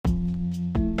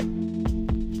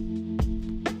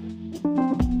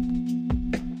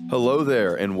Hello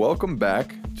there, and welcome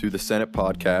back to the Senate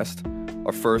Podcast,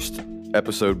 our first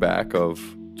episode back of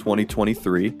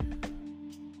 2023.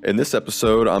 In this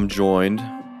episode, I'm joined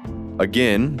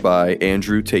again by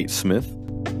Andrew Tate Smith.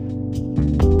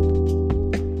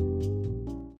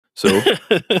 So,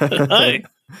 Hi.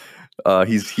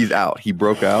 he's out. He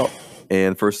broke out,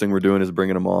 and first thing we're doing is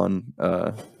bringing him on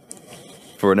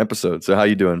for an episode. So, how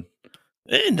you doing?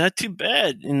 Hey, not too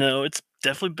bad. It's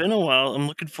definitely been a while. I'm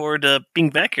looking forward to being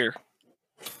back here.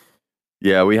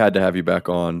 Yeah, we had to have you back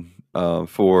on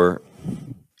for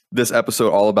this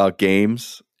episode all about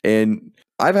games. And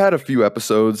I've had a few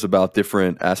episodes about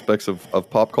different aspects of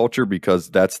pop culture because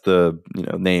that's the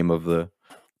name of the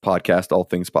podcast, All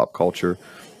Things Pop Culture.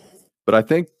 But I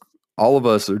think all of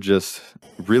us are just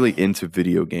really into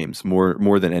video games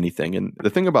more than anything. And the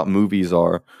thing about movies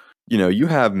are, you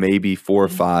have maybe 4 or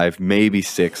 5, maybe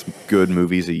 6 good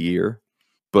movies a year.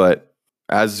 But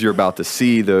as you're about to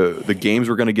see, the games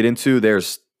we're going to get into,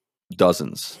 there's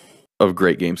dozens of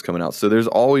great games coming out. So there's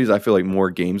always, I feel like, more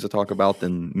games to talk about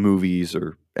than movies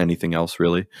or anything else,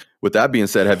 really. With that being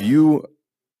said,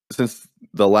 since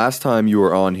the last time you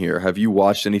were on here, have you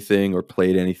watched anything or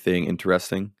played anything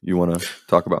interesting you want to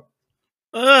talk about?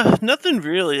 Nothing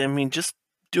really. I mean, just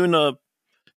doing a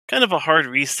kind of a hard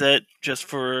reset just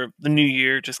for the new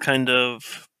year, just kind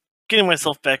of getting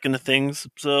myself back into things.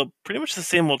 So pretty much the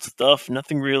same old stuff.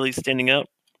 Nothing really standing out.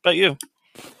 How about you?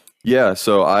 Yeah,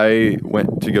 so I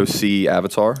went to go see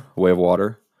Avatar: Way of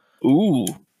Water. Ooh.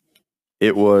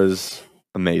 It was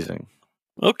amazing.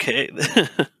 Okay.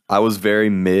 I was very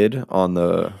mid on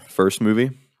the first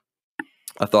movie.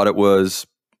 I thought it was,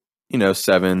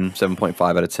 7.5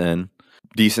 out of 10.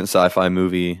 Decent sci-fi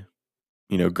movie,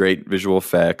 great visual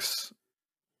effects,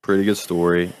 pretty good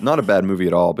story. Not a bad movie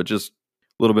at all, but just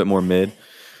a little bit more mid.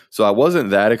 So I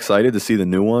wasn't that excited to see the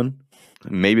new one.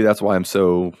 Maybe that's why I'm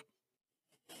so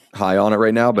high on it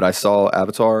right now, but I saw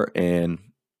Avatar and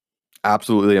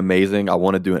absolutely amazing. I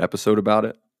want to do an episode about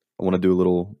it. I want to do a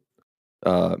little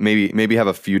maybe have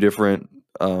a few different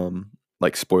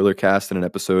like spoiler cast in an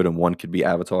episode, and one could be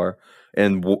Avatar,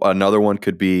 and another one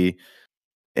could be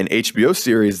an HBO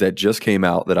series that just came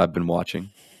out that I've been watching.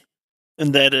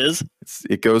 And that is?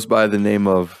 It goes by the name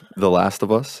of The Last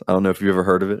of Us. I don't know if you've ever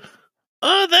heard of it.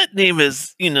 That name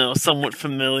is, somewhat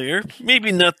familiar.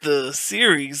 Maybe not the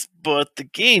series, but the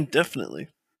game, definitely.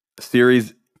 The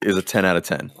series is a 10 out of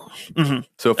 10. Mm-hmm.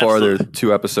 So far, Absolutely. there's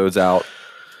 2 episodes out.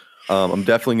 I'm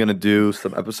definitely going to do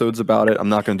some episodes about it. I'm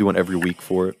not going to do one every week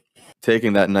for it.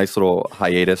 Taking that nice little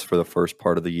hiatus for the first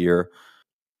part of the year,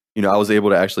 I was able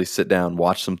to actually sit down,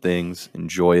 watch some things,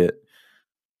 enjoy it,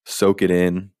 soak it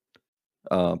in,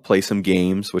 play some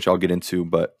games, which I'll get into.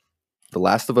 But The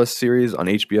Last of Us series on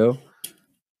HBO,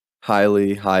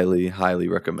 highly, highly, highly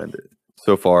recommend it.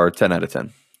 So far, 10 out of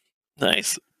 10.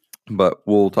 Nice. But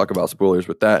we'll talk about spoilers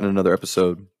with that in another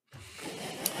episode.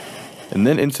 And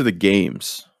then into the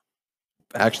games.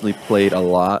 I actually played a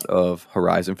lot of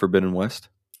Horizon Forbidden West.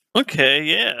 Okay,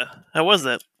 yeah. How was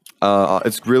that?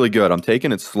 It's really good. I'm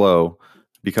taking it slow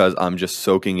because I'm just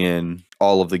soaking in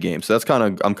all of the games. So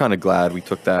I'm kind of glad we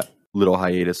took that little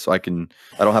hiatus so I don't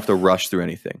have to rush through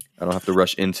anything. I don't have to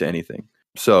rush into anything.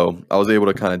 So I was able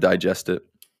to kind of digest it,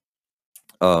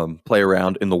 play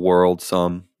around in the world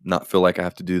some, not feel like I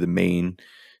have to do the main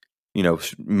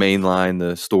line,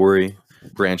 the story,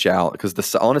 branch out.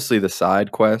 Because honestly, the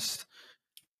side quests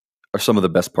are some of the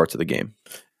best parts of the game.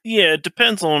 Yeah, it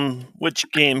depends on which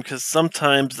game, because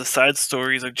sometimes the side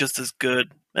stories are just as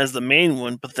good as the main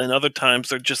one, but then other times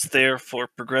they're just there for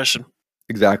progression.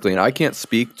 Exactly, and I can't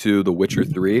speak to The Witcher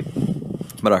 3,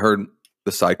 but I heard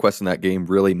the side quests in that game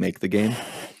really make the game.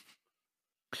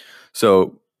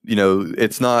 So,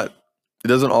 it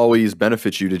doesn't always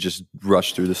benefit you to just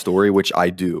rush through the story, which I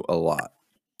do a lot.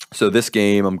 So this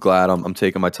game, I'm glad I'm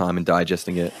taking my time and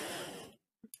digesting it.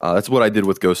 That's what I did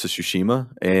with Ghost of Tsushima,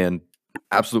 and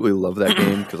absolutely love that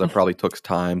game because I probably took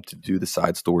time to do the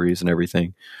side stories and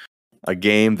everything. A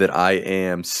game that I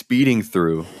am speeding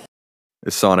through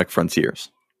is Sonic Frontiers.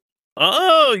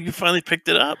 Oh, you finally picked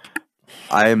it up.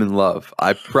 I am in love.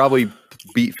 I probably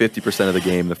beat 50% of the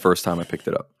game the first time I picked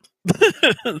it up.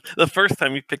 The first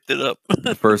time you picked it up.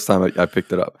 The first time I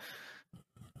picked it up.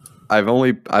 I've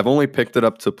only picked it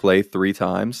up to play 3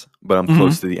 times, but I'm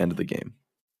close to the end of the game.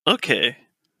 Okay.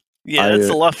 Yeah, it's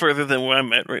a lot further than where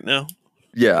I'm at right now.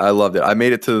 Yeah, I loved it. I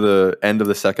made it to the end of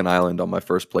the second island on my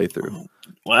first playthrough.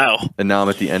 Wow. And now I'm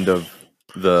at the end of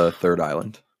the third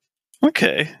island.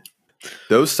 Okay.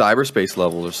 Those cyberspace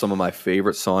levels are some of my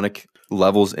favorite Sonic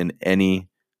levels in any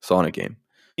Sonic game.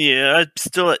 Yeah, I'm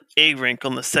still at A rank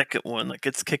on the second one. Like,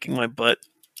 it's kicking my butt.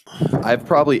 I've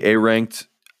probably A ranked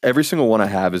every single one I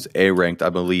have is A ranked, I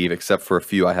believe, except for a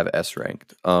few I have S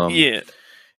ranked. Yeah.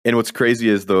 And what's crazy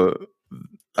is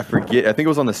I forget. I think it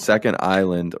was on the second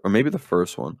island, or maybe the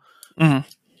first one. Mhm.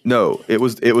 No, it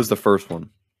was the first one.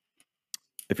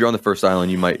 If you're on the first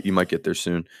island, you might get there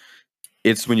soon.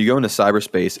 It's when you go into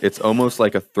cyberspace. It's almost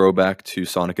like a throwback to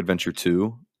Sonic Adventure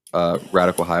 2,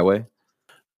 Radical Highway.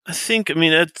 I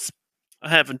mean, I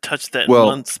haven't touched that in Well,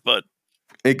 months, but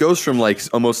it goes from like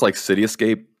almost like City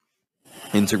Escape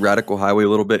into Radical Highway a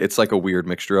little bit. It's like a weird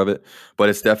mixture of it, but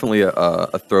it's definitely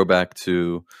a throwback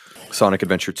to Sonic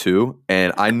Adventure 2.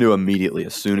 And I knew immediately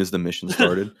as soon as the mission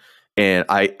started, and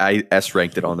I S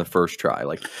ranked it on the first try,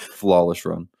 like flawless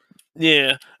run.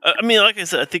 yeah. I mean, like I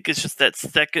said, I think it's just that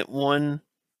second one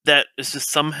that is just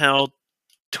somehow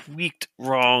tweaked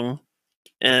wrong,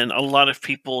 and a lot of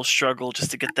people struggle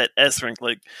just to get that S rank.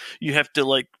 Like, you have to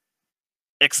like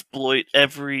exploit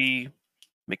every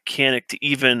mechanic to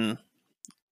even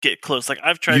get close. Like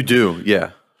I've tried. You do,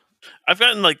 yeah. I've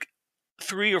gotten like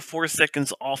 3 or 4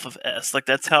 seconds off of S. Like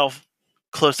that's how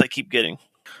close I keep getting.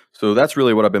 So that's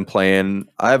really what I've been playing.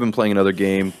 I have been playing another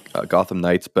game, Gotham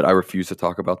Knights, but I refuse to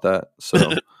talk about that. So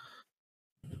I'm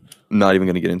not even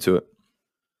going to get into it.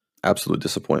 Absolute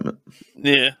disappointment.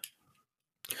 Yeah.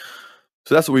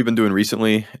 So that's what we've been doing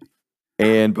recently.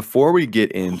 And before we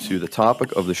get into the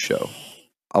topic of the show,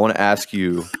 I want to ask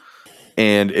you,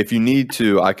 and if you need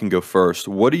to, I can go first.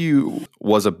 What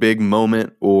was a big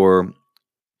moment, or,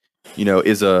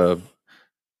 is a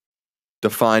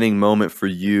defining moment for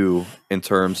you in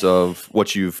terms of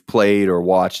what you've played or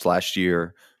watched last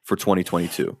year for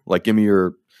 2022? Like, give me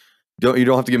you don't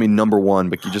have to give me number one,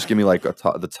 but you just give me like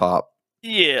the top.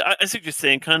 Yeah, I see what you're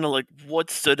saying. Kind of like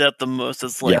what stood out the most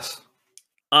is like, Yes.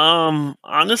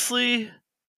 honestly,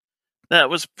 that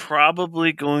was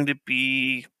probably going to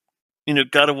be,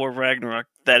 God of War Ragnarok.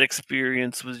 That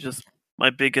experience was just my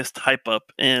biggest hype up,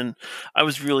 and I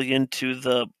was really into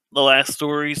the last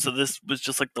story. So this was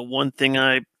just like the one thing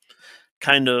I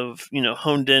kind of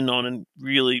honed in on and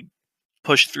really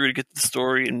pushed through to get the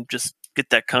story and just get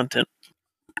that content.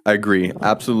 I agree.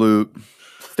 Absolute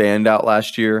standout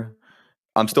last year.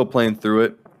 I'm still playing through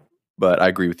it, but I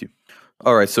agree with you.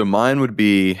 All right, so mine would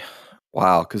be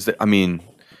wow, because I mean,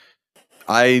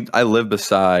 I live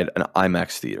beside an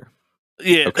IMAX theater.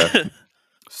 Yeah. Okay,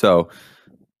 so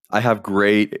I have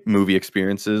great movie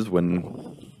experiences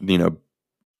when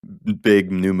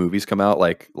big new movies come out.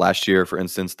 Like last year, for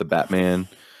instance, the Batman.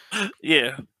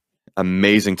 Yeah.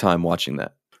 Amazing time watching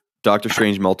that. Doctor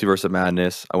Strange: Multiverse of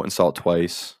Madness. I went and saw it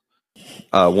twice.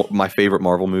 My favorite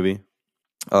Marvel movie.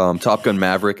 Top Gun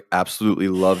Maverick. Absolutely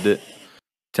loved it.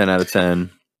 10 out of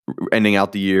 10. Ending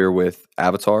out the year with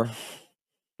Avatar.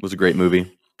 Was a great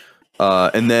movie.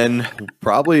 And then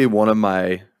probably one of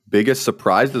my biggest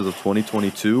surprises of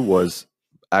 2022 was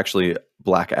actually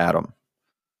Black Adam.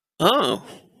 Oh.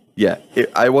 Yeah,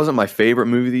 I wasn't my favorite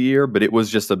movie of the year, but it was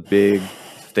just a big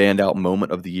standout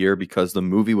moment of the year because the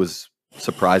movie was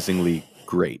surprisingly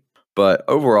great. But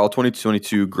overall,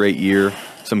 2022, great year.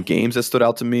 Some games that stood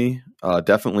out to me,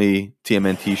 definitely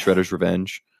TMNT Shredder's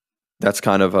Revenge. That's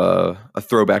kind of a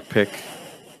throwback pick.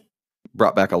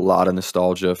 Brought back a lot of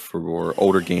nostalgia for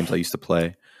older games I used to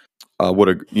play. What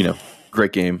a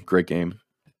great game, great game.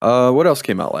 What else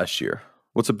came out last year?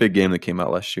 What's a big game that came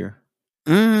out last year?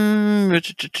 And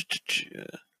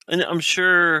I'm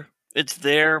sure it's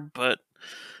there, but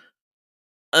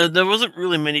there wasn't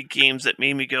really many games that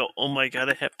made me go, "Oh my god,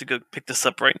 I have to go pick this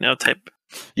up right now." Type.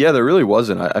 Yeah, there really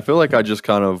wasn't. I feel like I just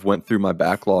kind of went through my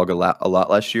backlog a lot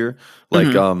last year. Like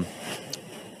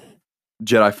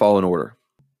Jedi Fallen Order.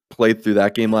 Played through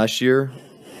that game last year.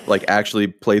 Like actually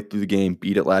played through the game,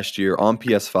 beat it last year on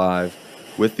PS5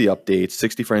 with the updates,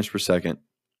 60 frames per second.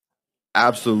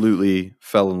 Absolutely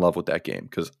fell in love with that game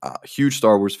because a huge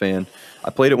Star Wars fan.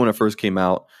 I played it when it first came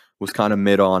out, was kind of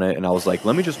mid on it, and I was like,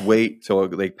 let me just wait till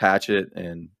they patch it,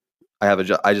 and I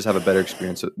just have a better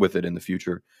experience with it in the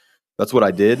future. That's what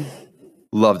I did.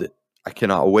 Loved it. I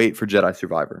cannot wait for Jedi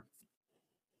Survivor.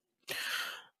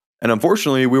 And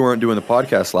unfortunately, we weren't doing the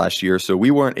podcast last year, so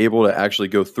we weren't able to actually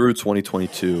go through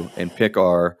 2022 and pick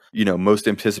our, most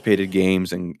anticipated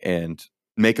games and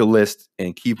make a list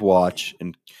and keep watch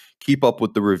and keep up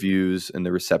with the reviews and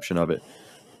the reception of it.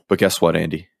 But guess what,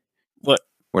 Andy? What?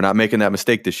 We're not making that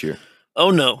mistake this year. Oh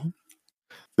no.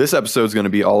 This episode is going to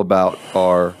be all about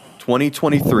our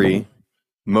 2023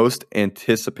 most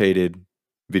anticipated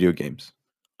video games.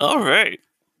 All right.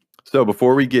 So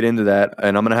before we get into that,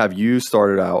 and I'm going to have you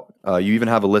start it out. You even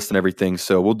have a list and everything.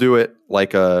 So we'll do it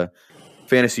like a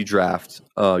fantasy draft.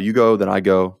 You go, then I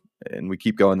go, and we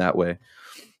keep going that way.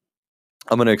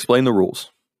 I'm going to explain the rules.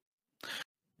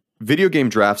 video game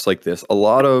drafts like this, a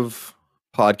lot of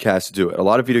podcasts do it. A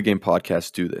lot of video game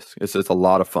podcasts do this. It's a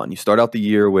lot of fun. You start out the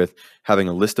year with having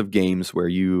a list of games where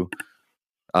you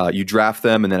draft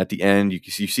them, and then at the end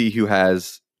you see who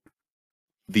has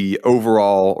the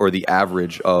overall or the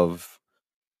average of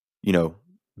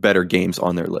better games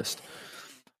on their list.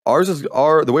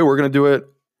 The way we're going to do it.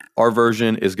 Our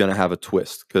version is going to have a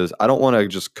twist because I don't want to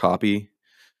just copy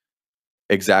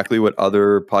exactly what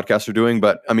other podcasts are doing.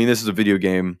 But I mean, this is a video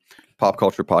game pop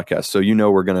culture podcast, so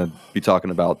we're going to be talking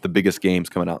about the biggest games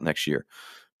coming out next year.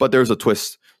 But there's a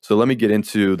twist. So let me get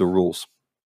into the rules.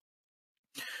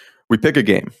 We pick a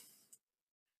game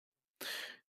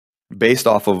based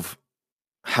off of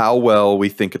how well we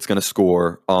think it's going to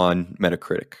score on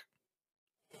Metacritic.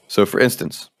 So for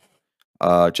instance,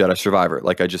 Jedi Survivor,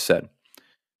 like I just said.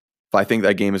 If I think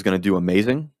that game is going to do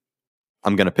amazing,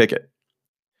 I'm going to pick it.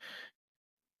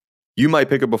 You might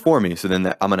pick it before me, so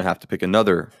then I'm going to have to pick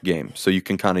another game. So you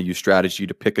can kind of use strategy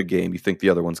to pick a game you think the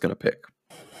other one's going to pick.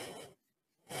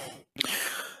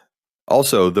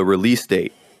 Also, the release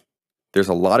date. There's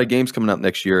a lot of games coming out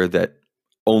next year that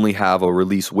only have a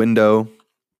release window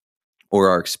or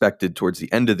are expected towards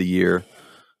the end of the year.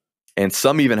 And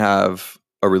some even have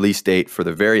a release date for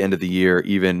the very end of the year,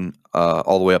 even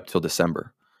all the way up till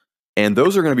December. And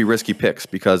those are going to be risky picks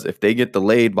because if they get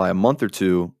delayed by a month or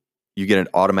two, you get an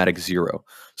automatic 0.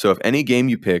 So if any game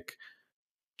you pick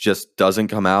just doesn't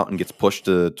come out and gets pushed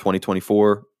to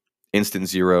 2024, instant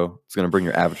 0. It's going to bring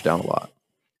your average down a lot.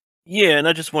 Yeah, and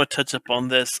I just want to touch up on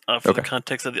this for the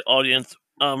context of the audience.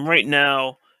 Right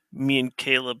now, me and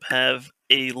Caleb have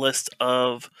a list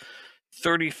of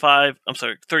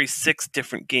 36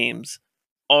 different games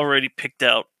already picked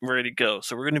out, ready to go.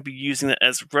 So we're going to be using that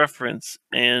as reference.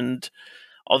 And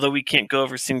although we can't go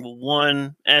over a single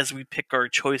one, as we pick our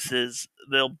choices,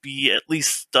 there'll be at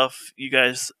least stuff you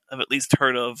guys have at least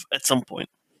heard of at some point.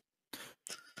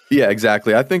 Yeah,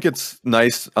 exactly. I think it's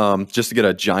nice just to get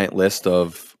a giant list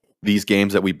of these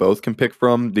games that we both can pick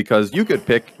from, because you could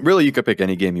pick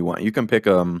any game you want. You can pick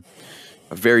a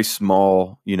very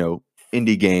small,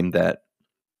 indie game that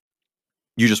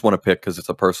you just want to pick because it's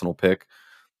a personal pick.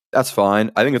 That's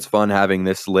fine. I think it's fun having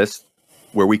this list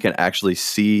where we can actually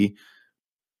see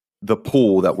the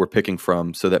pool that we're picking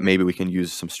from so that maybe we can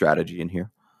use some strategy in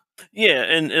here. Yeah,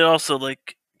 and it also,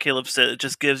 like Caleb said, it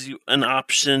just gives you an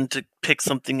option to pick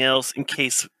something else in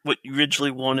case what you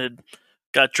originally wanted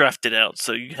got drafted out,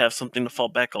 so you have something to fall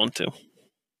back onto.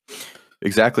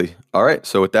 Exactly. All right,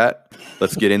 so with that,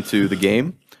 let's get into the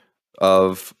game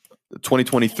of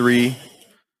 2023.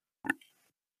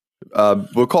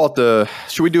 We'll call it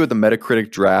should we do it the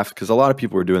Metacritic Draft? Because a lot of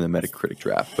people are doing the Metacritic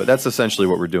Draft, but that's essentially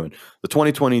what we're doing. The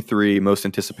 2023 most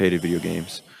anticipated video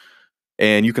games.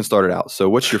 And you can start it out. So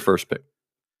what's your first pick?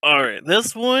 All right,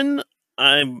 this one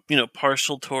I'm,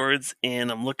 partial towards, and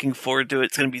I'm looking forward to it.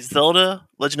 It's going to be Zelda,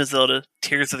 Legend of Zelda,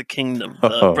 Tears of the Kingdom,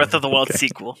 the Breath of the Wild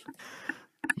sequel.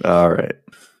 All right.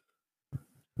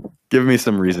 Give me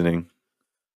some reasoning.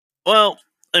 Well,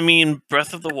 I mean,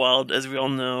 Breath of the Wild, as we all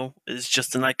know, is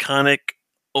just an iconic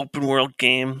open world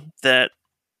game that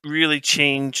really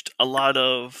changed a lot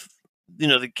of,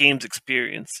 the game's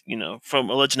experience, from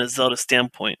a Legend of Zelda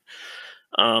standpoint.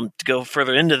 To go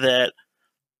further into that,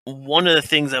 one of the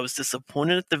things I was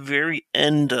disappointed at the very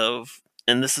end of,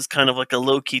 and this is kind of like a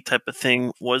low-key type of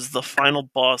thing, was the final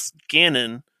boss,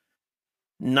 Ganon,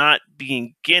 not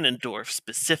being Ganondorf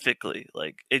specifically.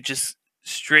 Like, it just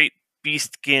straight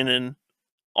beast Ganon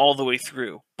all the way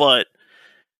through. But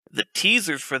the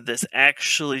teasers for this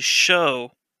actually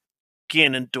show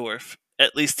Ganondorf,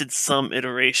 at least in some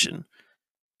iteration.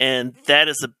 And that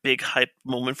is a big hype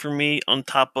moment for me, on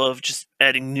top of just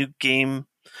adding new game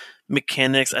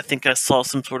mechanics. I think I saw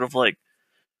some sort of like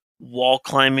wall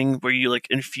climbing where you like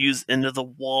infuse into the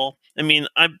wall. I mean,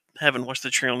 I haven't watched the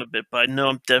trailer in a bit, but I know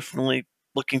I'm definitely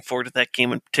looking forward to that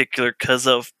game in particular because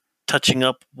of touching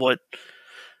up what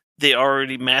they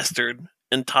already mastered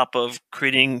on top of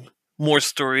creating more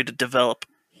story to develop.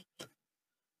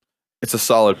 It's a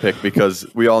solid pick because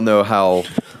we all know how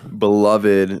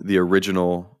beloved the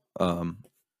original, not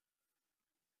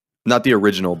the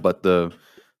original, but the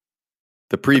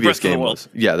previous game was.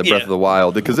 Yeah, the Breath of the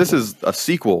Wild, because this is a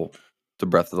sequel to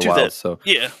Breath of the Wild. So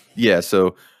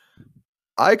so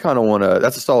I kind of want to.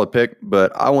 That's a solid pick,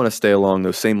 but I want to stay along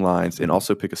those same lines and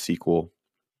also pick a sequel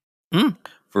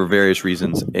for various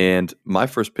reasons. And my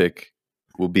first pick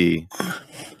will be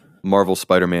Marvel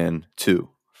Spider-Man 2,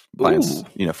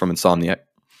 from Insomniac.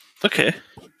 Okay.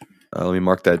 Let me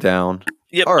mark that down.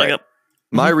 Yep. All right.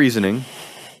 My reasoning.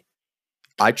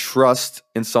 I trust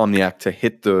Insomniac to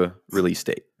hit the release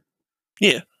date.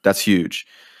 Yeah. That's huge.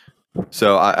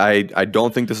 So I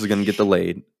don't think this is going to get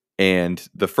delayed. And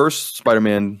the first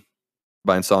Spider-Man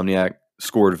by Insomniac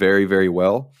scored very, very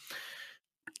well.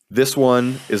 This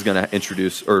one is going to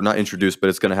introduce, or not introduce, but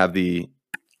it's going to have the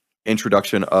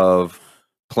introduction of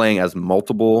playing as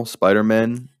multiple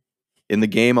Spider-Men in the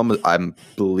game. I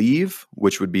believe,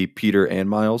 which would be Peter and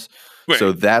Miles. Right.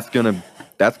 So that's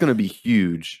gonna be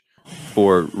huge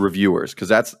for reviewers, because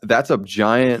that's a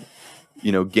giant,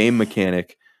 game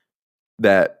mechanic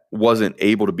that wasn't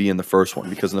able to be in the first one,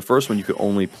 because in the first one you could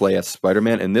only play as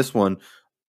Spider-Man. In this one,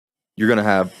 you're gonna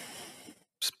have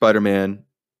Spider-Man,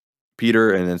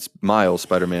 Peter, and then Miles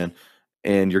Spider-Man,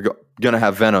 and you're gonna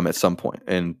have Venom at some point,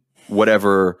 and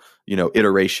whatever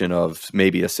iteration of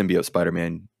maybe a symbiote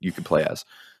Spider-Man you could play as.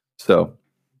 So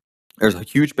there's a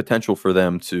huge potential for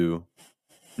them to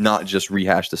not just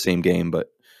rehash the same game,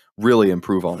 but really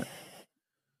improve on it.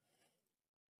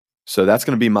 So that's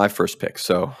going to be my first pick.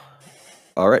 So,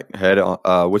 all right, head on.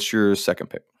 What's your second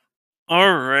pick?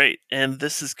 All right, and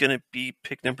this is going to be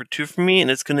pick number 2 for me, and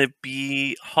it's going to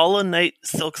be Hollow Knight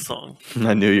Silksong.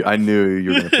 I knew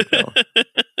you were going to pick that one.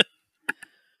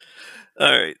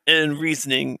 All right, and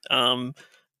reasoning.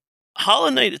 Hollow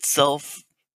Knight itself,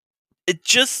 it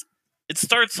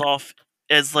starts off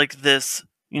as like this,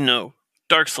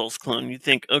 Dark Souls clone. You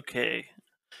think, okay,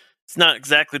 it's not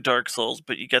exactly Dark Souls,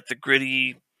 but you got the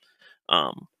gritty,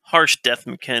 harsh death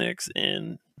mechanics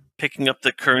and picking up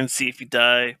the currency if you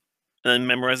die, and then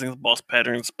memorizing the boss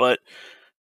patterns. But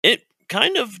it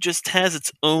kind of just has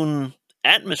its own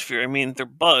atmosphere. I mean, they're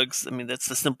bugs. I mean, that's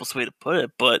the simplest way to put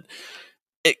it. But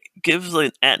it gives like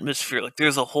an atmosphere. Like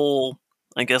there's a whole,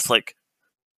 I guess, like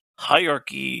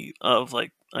hierarchy of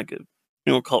like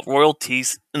call it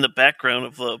royalties in the background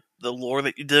of the lore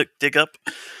that you dig up.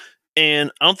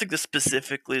 And I don't think this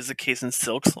specifically is the case in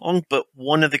Silksong, but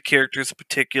one of the characters in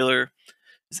particular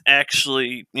is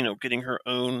actually, getting her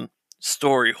own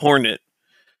story, Hornet,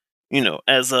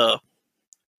 as a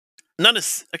not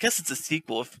a I guess it's a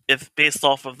sequel if based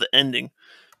off of the ending.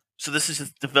 So this is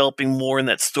just developing more in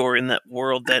that story, in that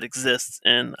world that exists,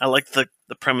 and I like the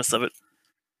premise of it.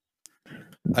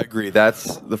 I agree.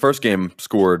 That's the first game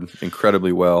scored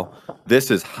incredibly well. This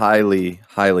is highly,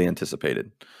 highly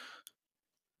anticipated.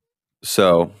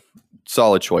 So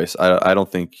solid choice. I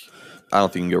don't think you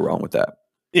can go wrong with that.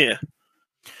 Yeah.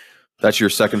 That's your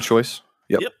second choice?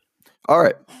 Yep. All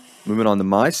right. Moving on to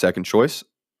my second choice.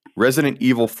 Resident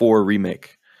Evil 4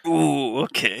 Remake. Ooh,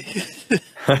 okay.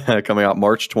 Coming out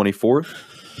March 24th.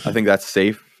 I think that's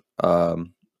safe to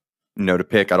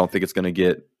pick. I don't think it's going to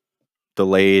get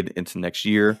delayed into next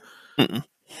year. Mm-mm.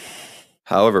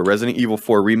 However, Resident Evil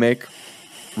 4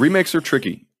 remakes are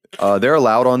tricky. They're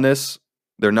allowed on this.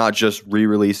 They're not just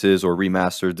re-releases or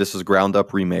remastered. This is ground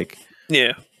up remake.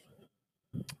 Yeah.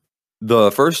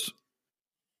 The first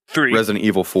 3. Resident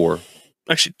Evil 4.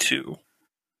 Actually 2.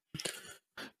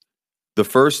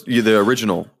 The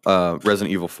original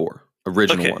Resident Evil 4.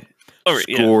 Original one. Oh, right,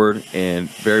 scored and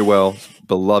very well.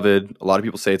 Beloved. A lot of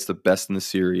people say it's the best in the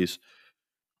series.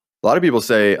 A lot of people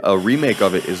say a remake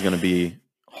of it is going to be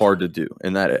hard to do,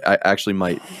 and that it actually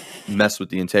might mess with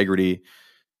the integrity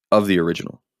of the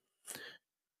original.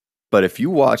 But if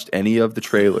you watched any of the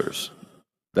trailers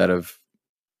that have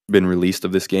been released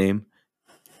of this game,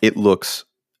 it looks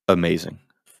amazing.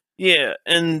 Yeah,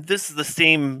 and this is the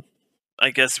same,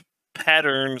 I guess,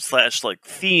 pattern / like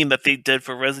theme that they did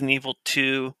for Resident Evil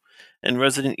 2 and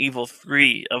Resident Evil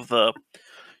 3 of the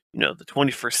the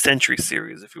 21st Century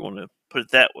series, if you want to put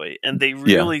it that way. And they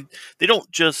really they don't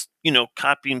just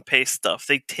copy and paste stuff.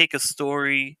 They take a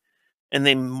story and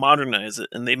they modernize it,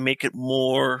 and they make it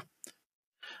more,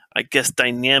 I guess,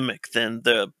 dynamic than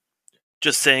the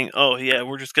just saying, oh yeah,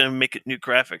 we're just going to make it new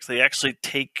graphics. They actually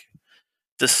take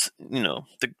this the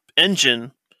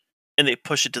engine and they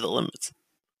push it to the limits.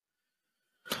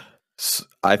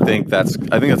 I think that's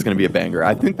going to be a banger.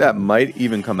 I think that might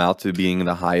even come out to being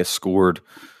the highest scored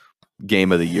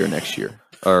game of the year next year,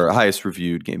 or highest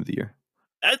reviewed game of the year.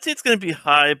 I'd say it's going to be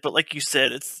high, but like you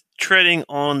said, it's treading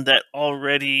on that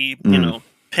already,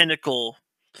 pinnacle.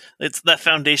 It's that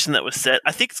foundation that was set.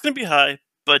 I think it's going to be high,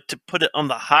 but to put it on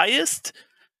the highest,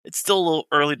 it's still a little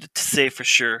early to say for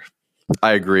sure.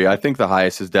 I agree. I think the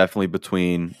highest is definitely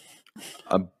between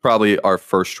probably our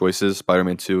first choices,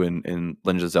 Spider-Man 2 and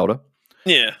Legend of Zelda.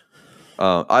 Yeah.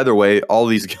 Either way, all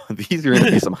these are going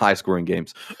to be some high-scoring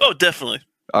games. Oh, definitely.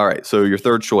 All right, so your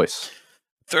third choice.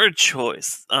 Third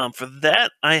choice. For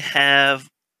that, I have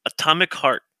Atomic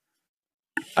Heart.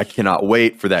 I cannot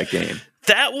wait for that game.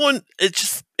 That one, it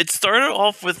started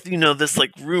off with, this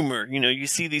like rumor. You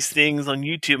see these things on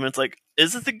YouTube, and it's like,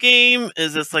 is it the game?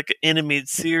 Is this like an animated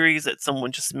series that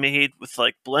someone just made with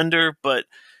like Blender? But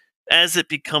as it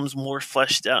becomes more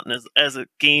fleshed out and as a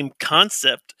game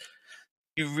concept,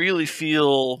 you really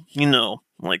feel,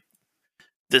 like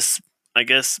this, I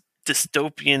guess,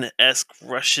 dystopian-esque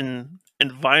Russian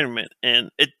environment. And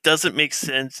it doesn't make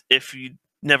sense if you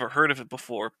never heard of it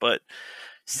before, but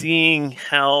seeing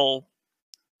how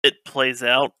it plays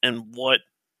out and what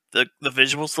the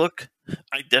visuals look,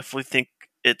 I definitely think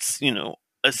it's,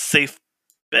 a safe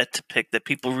bet to pick that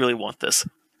people really want this.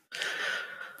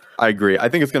 I agree. I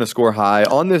think it's going to score high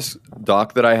on this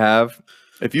doc that I have.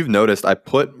 If you've noticed, I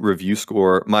put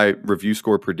my review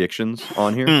score predictions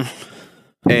on here,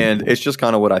 and it's just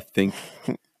kind of what I think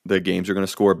the games are going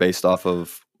to score based off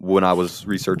of when I was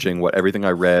researching everything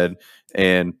I read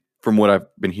and from what I've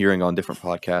been hearing on different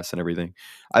podcasts and everything.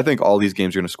 I think all these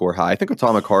games are going to score high. I think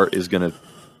Atomic Heart is going to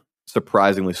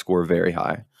surprisingly score very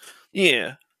high.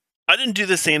 Yeah. I didn't do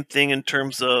the same thing in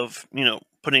terms of,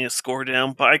 putting a score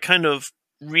down, but I kind of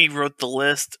rewrote the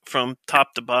list from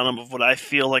top to bottom of what I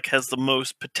feel like has the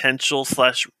most potential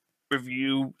 /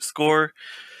 review score.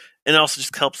 And it also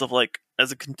just helps of like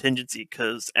as a contingency,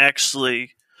 because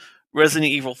actually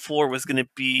Resident Evil 4 was going to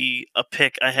be a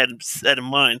pick I had set in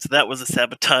mind, so that was a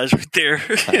sabotage right there.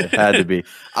 It had to be.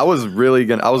 I was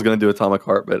gonna do Atomic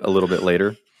Heart, but a little bit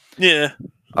later. Yeah.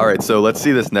 All right, so let's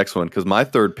see this next one, because my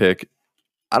third pick,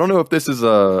 I don't know if this is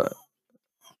an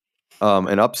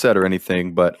upset or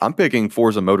anything, but I'm picking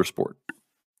Forza Motorsport.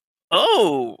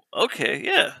 Oh, okay,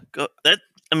 yeah.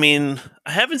 I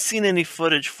haven't seen any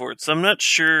footage for it, so I'm not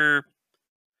sure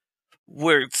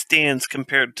where it stands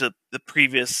compared to the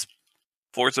previous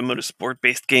Forza Motorsport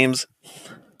based games.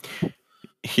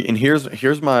 And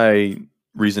here's my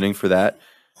reasoning for that.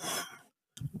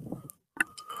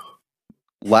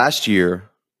 Last year,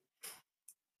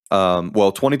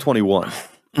 2021,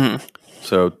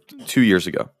 so 2 years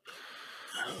ago,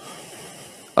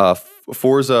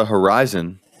 Forza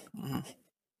Horizon,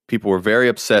 people were very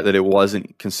upset that it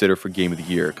wasn't considered for Game of the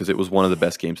Year because it was one of the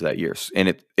best games of that year, and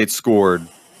it scored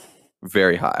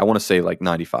very high. I want to say like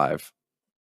 95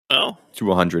 to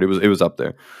 100. It was up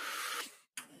there.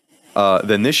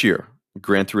 Then this year,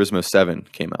 Gran Turismo 7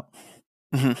 came out.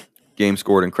 Game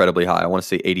scored incredibly high. I want to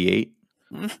say 88.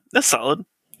 That's solid.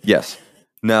 Yes.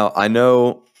 Now, I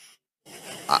know,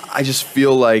 I just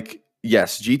feel like,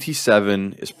 yes,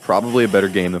 GT7 is probably a better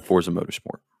game than Forza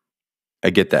Motorsport.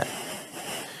 I get that.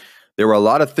 There were a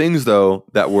lot of things, though,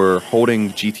 that were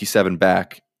holding GT7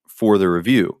 back for the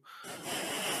review.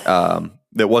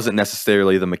 That wasn't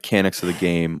necessarily the mechanics of the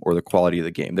game or the quality of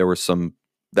the game. There were some,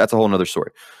 that's a whole nother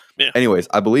story. Yeah. Anyways,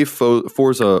 I believe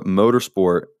Forza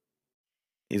Motorsport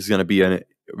is going to be a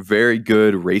very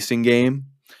good racing game.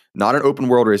 Not an open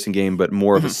world racing game, but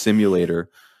more of a simulator,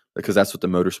 because that's what the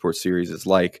Motorsport series is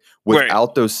like,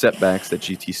 without those setbacks that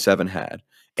GT7 had.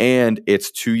 And it's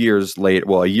 2 years late,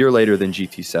 a year later than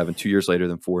GT7, 2 years later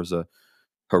than Forza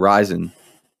Horizon.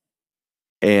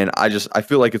 And I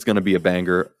feel like it's going to be a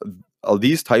banger.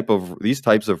 These types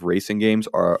of racing games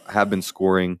have been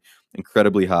scoring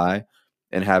incredibly high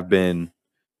and have been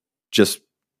just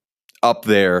up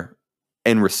there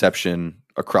in reception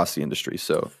across the industry.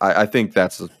 So I think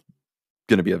that's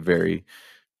going to be a very,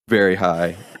 very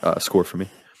high score for me.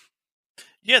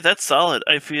 Yeah, that's solid.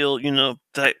 I feel,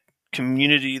 that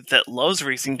community that loves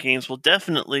racing games will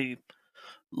definitely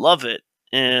love it.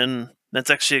 And that's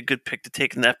actually a good pick to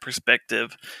take in that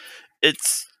perspective.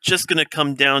 It's just going to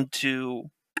come down to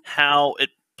how it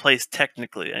plays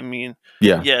technically. I mean,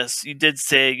 yes, you did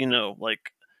say,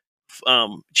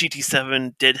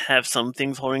 GT7 did have some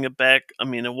things holding it back. I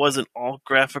mean, it wasn't all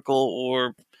graphical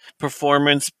or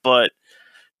performance, but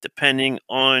depending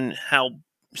on how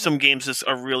some games just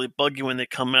are really buggy when they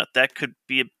come out, that could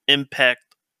be an impact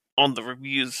on the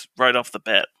reviews right off the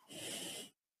bat.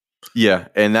 Yeah,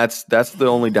 and that's the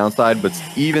only downside. But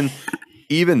even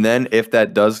then, if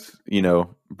that does,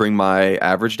 bring my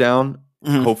average down,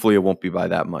 hopefully it won't be by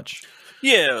that much.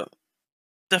 Yeah,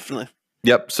 definitely.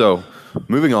 Yep. So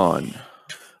moving on.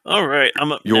 All right,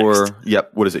 I'm up next.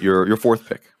 Yep. What is it? Your fourth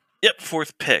pick. Yep,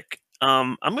 fourth pick.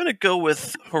 I'm gonna go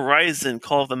with Horizon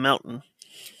Call of the Mountain.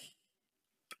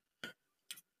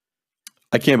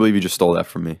 I can't believe you just stole that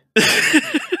from me.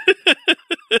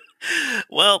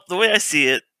 Well, the way I see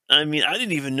it, I mean, I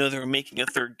didn't even know they were making a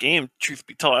third game, truth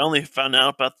be told. I only found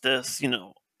out about this,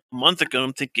 a month ago.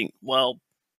 I'm thinking, well,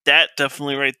 that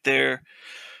definitely right there.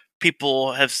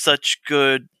 People have such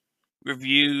good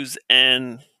reviews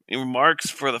and remarks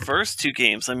for the first two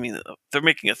games. I mean, they're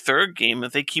making a third game.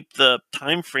 If they keep the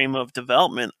time frame of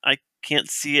development, I can't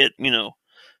see it,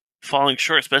 falling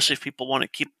short, especially if people want to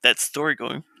keep that story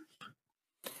going.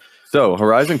 So,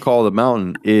 Horizon Call of the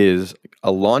Mountain is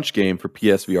a launch game for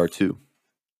PSVR 2.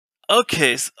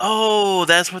 Okay. Oh,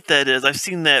 that's what that is. I've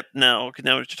seen that now. Okay,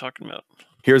 now what you're talking about.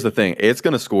 Here's the thing. It's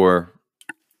going to score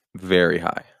very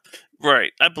high.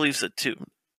 Right. I believe so, too.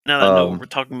 Now that I know what we're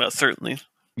talking about, certainly.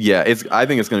 Yeah, I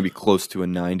think it's going to be close to a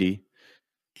 90,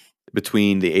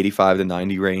 between the 85 to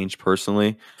 90 range,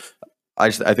 personally. I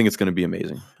think it's going to be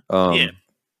amazing. Yeah.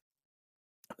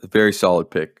 A very solid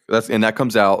pick. That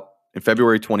comes out in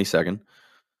February 22nd.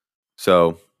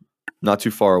 So, not too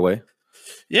far away.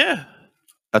 Yeah.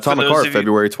 Atomic Heart,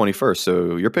 February 21st.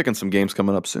 So, you're picking some games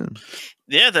coming up soon.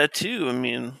 Yeah, that too. I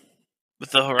mean,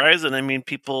 with the Horizon, I mean,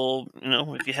 people,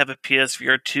 if you have a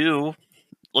PSVR 2,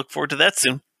 look forward to that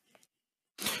soon.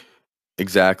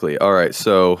 Exactly. All right.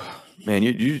 So, man,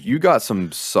 you got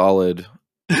some solid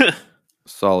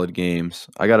games.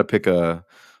 I got to pick a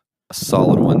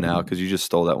solid one now because you just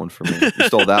stole that one from me. You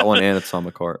stole that one and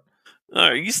Atomic Heart. All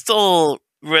right, you stole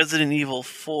Resident Evil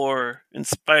 4 and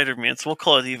Spider-Man, so we'll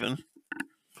call it even.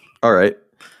 All right.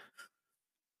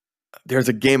 There's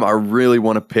a game I really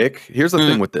want to pick. Here's the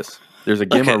thing with this. There's a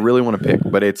game I really want to pick,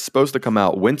 but it's supposed to come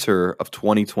out winter of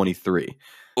 2023.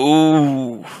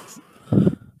 Ooh.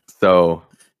 So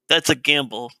that's a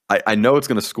gamble. I know it's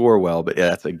going to score well, but yeah,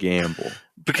 that's a gamble.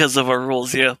 Because of our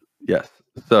rules, yeah. Yes.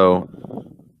 So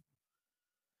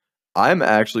I'm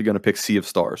actually going to pick Sea of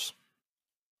Stars.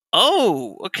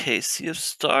 Oh, okay. Sea of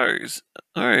Stars.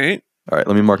 All right. All right,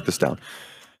 let me mark this down.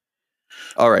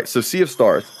 All right, so Sea of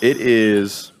Stars. It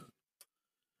is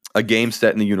a game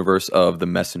set in the universe of The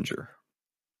Messenger.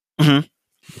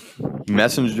 Mm-hmm.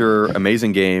 Messenger,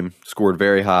 amazing game, scored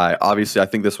very high. Obviously, I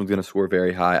think this one's going to score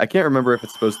very high. I can't remember if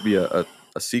it's supposed to be a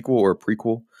sequel or a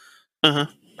prequel. Uh-huh.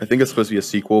 I think it's supposed to be a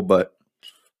sequel, but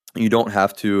you don't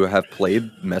have to have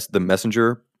played The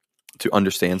Messenger to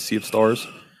understand Sea of Stars.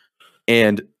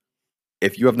 And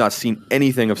if you have not seen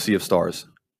anything of Sea of Stars,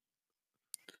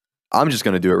 I'm just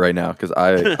going to do it right now because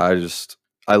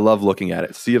I love looking at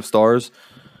it. Sea of Stars,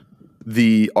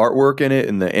 the artwork in it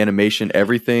and the animation,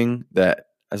 everything that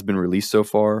has been released so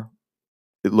far,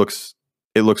 it looks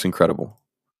incredible.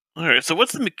 All right. So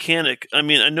what's the mechanic? I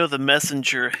mean, I know The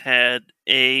Messenger had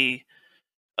a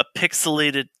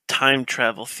pixelated time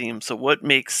travel theme. So what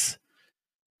makes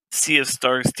Sea of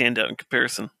Stars stand out in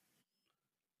comparison?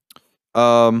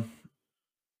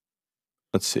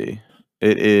 Let's see.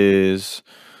 It is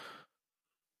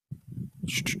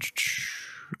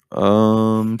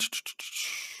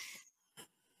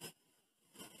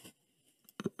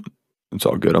it's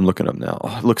all good. I'm looking up now.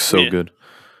 Oh, it looks so good.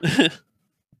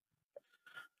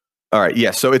 All right,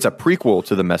 yeah. So it's a prequel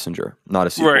to The Messenger, not a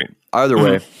sequel. Right. Either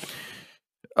way,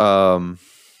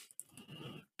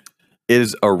 it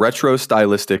is a retro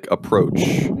stylistic approach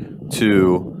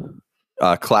to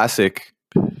classic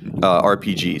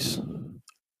RPGs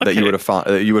that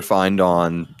you would find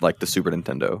on like the Super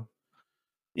Nintendo.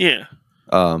 Yeah.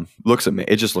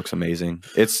 It just looks amazing.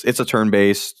 It's a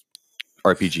turn-based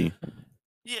RPG.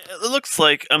 Yeah, it looks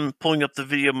like I'm pulling up the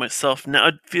video myself now.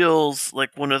 It feels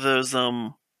like one of those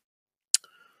Wild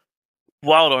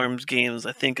Arms games,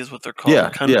 I think is what they're called.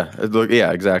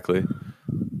 Yeah, exactly.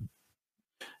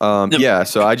 Yeah,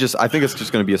 so I think it's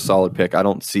just going to be a solid pick. I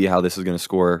don't see how this is going to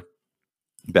score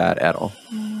bad at all.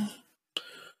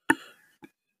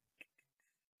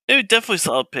 It definitely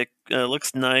solid pick.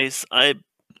 Looks nice. I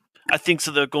think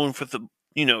so. They're going for the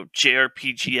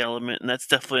JRPG element, and that's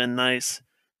definitely a nice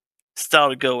style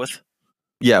to go with.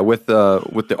 Yeah, with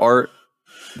the art,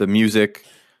 the music,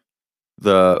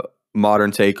 the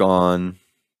modern take on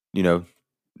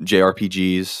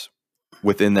JRPGs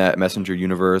within that Messenger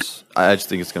universe, I just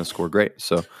think it's going to score great.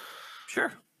 So,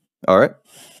 sure. All right,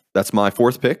 that's my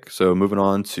fourth pick. So moving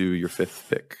on to your fifth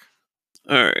pick.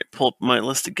 All right, pull up my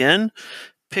list again.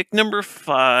 Pick number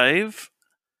 5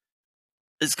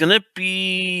 is going to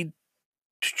be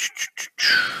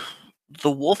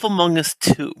The Wolf Among Us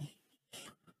 2.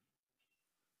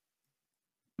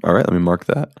 All right, let me mark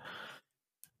that.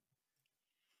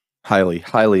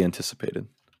 Highly anticipated.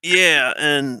 Yeah,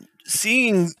 and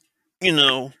seeing,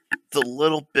 the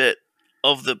little bit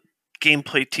of the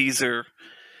gameplay teaser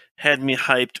had me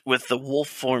hyped with the wolf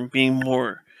form being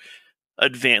more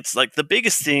advanced. Like, the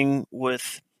biggest thing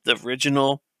with the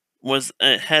original was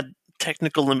it had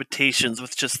technical limitations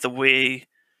with just the way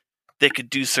they could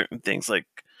do certain things. Like,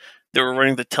 they were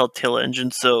running the Telltale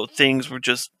engine, so things were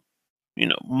just,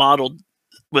 modeled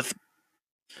with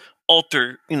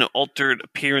altered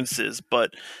appearances, but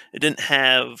it didn't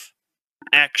have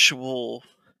actual,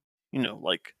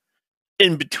 like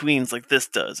in betweens like this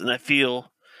does. And I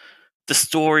feel the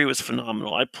story was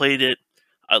phenomenal. I played it.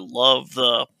 I love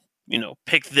the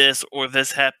pick this or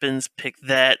this happens, pick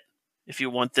that if you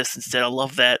want this instead. I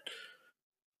love that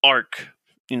arc.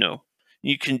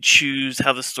 You can choose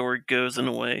how the story goes in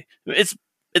a way.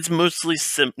 It's mostly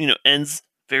ends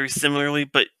very similarly,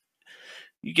 but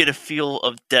you get a feel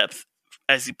of depth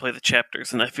as you play the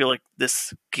chapters, and I feel like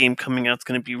this game coming out is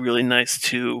going to be really nice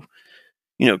to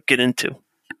get into.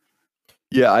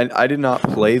 Yeah, I did not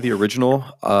play the original.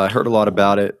 I heard a lot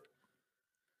about it.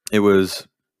 It was,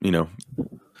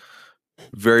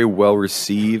 very well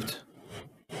received.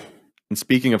 And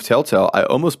speaking of Telltale, I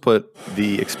almost put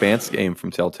the Expanse game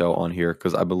from Telltale on here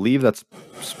because I believe that's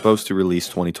supposed to release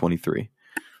 2023.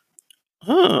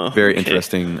 Oh, very okay.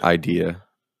 interesting idea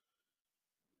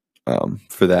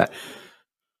for that.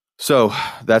 So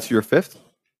that's your fifth?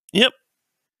 Yep.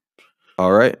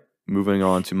 All right. Moving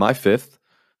on to my fifth.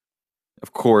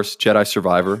 Of course, Jedi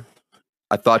Survivor.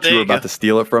 I thought you were about to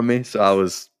steal it from me, so I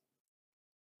was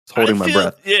holding my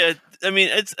breath. Yeah, I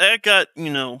mean, I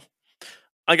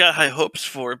got high hopes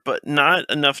for it, but not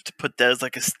enough to put that as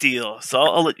like a steal. So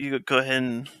I'll let you go ahead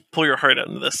and pull your heart out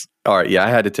into this. All right, yeah, I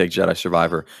had to take Jedi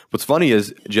Survivor. What's funny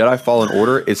is Jedi Fallen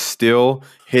Order is still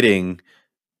hitting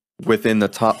within the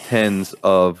top 10s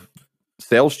of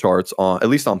sales charts at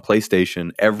least on PlayStation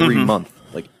every month,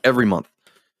 like every month.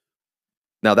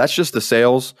 Now that's just the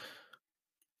sales.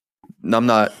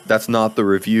 That's not the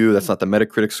review. That's not the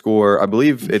Metacritic score. I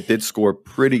believe it did score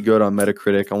pretty good on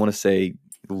Metacritic. I want to say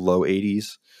low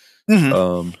 80s.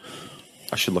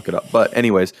 I should look it up. But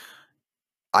anyways,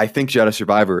 I think Jedi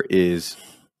Survivor is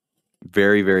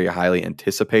very, very highly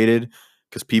anticipated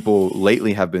because people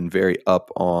lately have been very up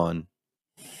on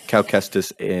Cal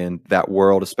Kestis and that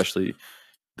world, especially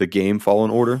the game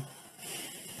Fallen Order.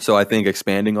 So I think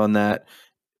expanding on that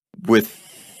with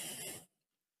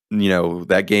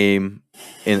that game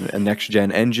in a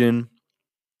next-gen engine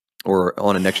or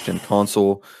on a next-gen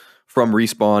console from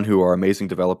Respawn, who are amazing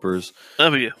developers.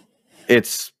 Oh, yeah.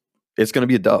 It's going to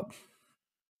be a dub.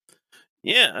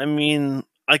 Yeah, I mean,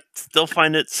 I still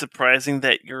find it surprising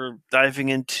that you're diving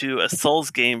into a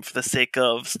Souls game for the sake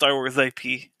of Star Wars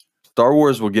IP. Star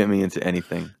Wars will get me into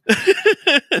anything.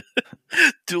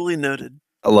 Duly noted.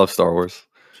 I love Star Wars.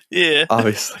 Yeah.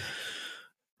 Obviously.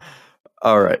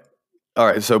 All right.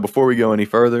 So before we go any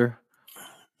further,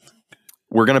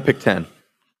 we're going to pick 10.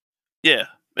 Yeah.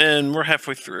 And we're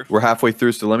halfway through.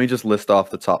 So let me just list off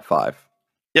the top 5.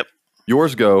 Yep.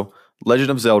 Yours go Legend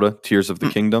of Zelda, Tears of the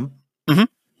Kingdom,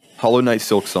 Hollow Knight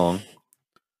Silksong,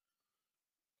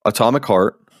 Atomic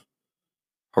Heart,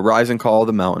 Horizon Call of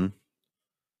the Mountain,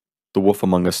 The Wolf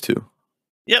Among Us 2.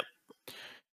 Yep.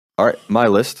 All right, my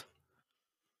list.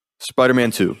 Spider-Man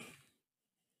 2,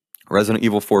 Resident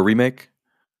Evil 4 Remake,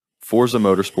 Forza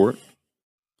Motorsport,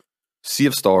 Sea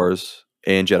of Stars,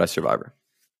 and Jedi Survivor.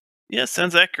 Yeah,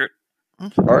 sounds accurate. All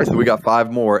right, so we got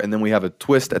 5 more, and then we have a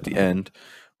twist at the end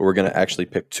where we're going to actually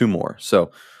pick 2 more.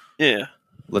 So yeah,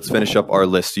 let's finish up our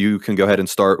list. You can go ahead and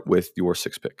start with your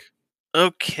 6th pick.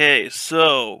 Okay,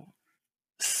 so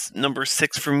number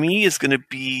 6 for me is going to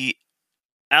be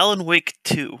Alan Wake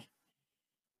 2.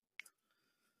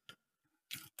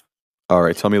 All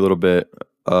right, tell me a little bit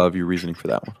of your reasoning for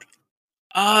that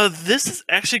one. This is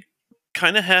actually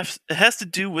kind of it has to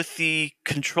do with the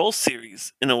Control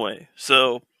series in a way.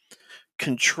 So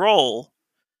Control,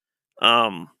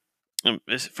 for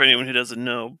anyone who doesn't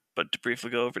know, but to briefly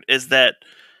go over it, is that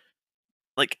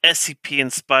like SCP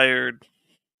inspired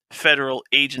federal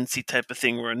agency type of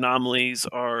thing where anomalies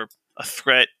are a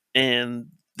threat and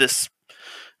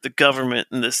the government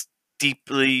and this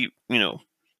deeply,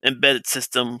 embedded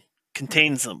system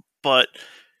contains them. But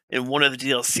in one of the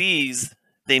DLCs,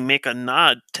 they make a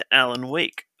nod to Alan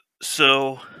Wake.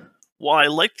 So while I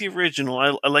like the original,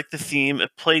 I like the theme,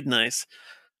 it played nice,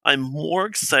 I'm more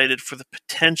excited for the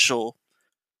potential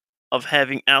of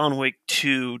having Alan Wake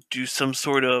 2 do some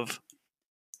sort of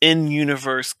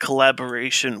in-universe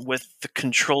collaboration with the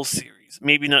Control series.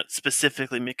 Maybe not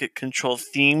specifically make it Control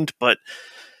themed, but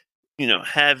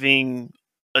having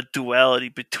a duality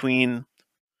between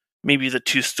maybe the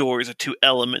 2 stories or 2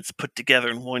 elements put together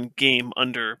in one game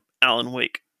under Alan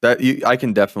Wake. I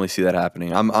can definitely see that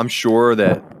happening. I'm sure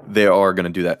that they are going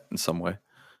to do that in some way.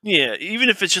 Yeah, even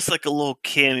if it's just like a little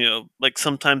cameo, like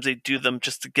sometimes they do them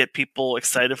just to get people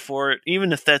excited for it.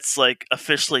 Even if that's like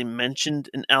officially mentioned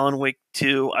in Alan Wake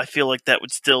 2, I feel like that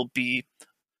would still be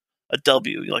a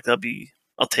W. Like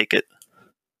I'll take it.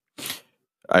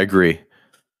 I agree.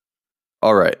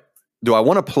 All right. Do I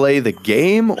want to play the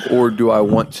game or do I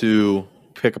want to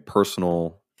pick a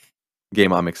personal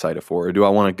game I'm excited for? Or do I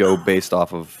want to go based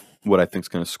off of what I think is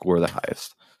going to score the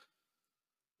highest?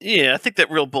 Yeah, I think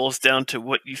that real boils down to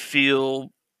what you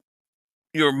feel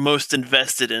you're most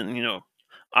invested in.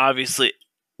 Obviously,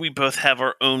 we both have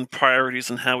our own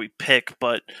priorities on how we pick,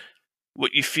 but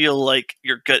what you feel like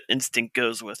your gut instinct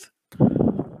goes with.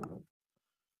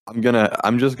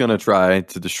 I'm just gonna try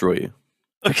to destroy you.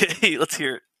 Okay, let's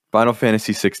hear it. Final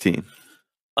Fantasy 16.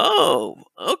 Oh,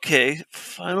 okay.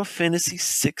 Final Fantasy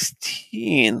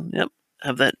 16. Yep,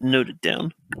 have that noted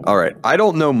down. All right. I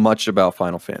don't know much about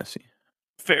Final Fantasy.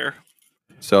 Fair.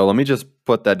 So let me just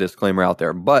put that disclaimer out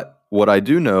there. But what I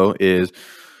do know is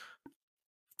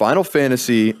Final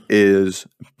Fantasy is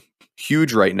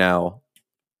huge right now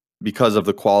because of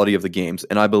the quality of the games.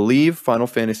 And I believe Final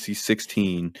Fantasy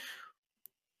 16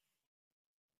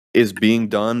 is being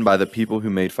done by the people who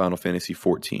made Final Fantasy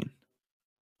 14.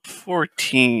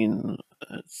 14.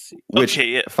 Let's see. Which Okay,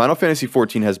 yeah. Final Fantasy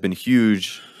 14 has been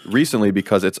huge recently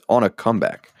because it's on a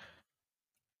comeback.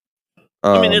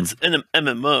 I mean, it's an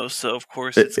MMO, so of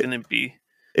course it's going to be.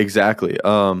 Exactly.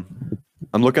 I'm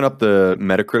looking up the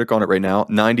Metacritic on it right now.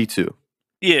 92.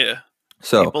 Yeah.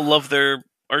 So people love their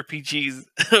RPGs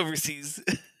overseas.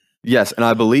 Yes, and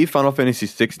I believe Final Fantasy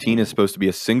 16 is supposed to be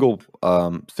a single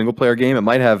player game. It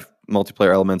might have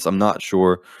multiplayer elements. I'm not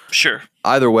sure. Sure.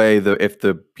 Either way, if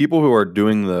the people who are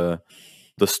doing the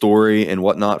story and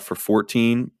whatnot for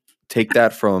 14 take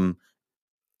that from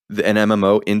an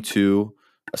MMO into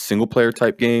a single player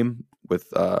type game with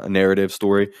a narrative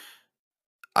story,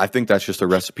 I think that's just a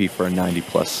recipe for a 90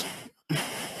 plus.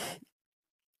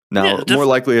 Now, more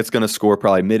likely it's going to score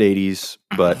probably mid 80s,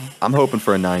 but I'm hoping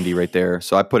for a 90 right there.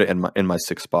 So I put it in my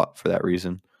sixth spot for that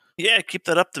reason. Yeah, keep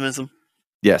that optimism.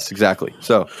 Yes, exactly.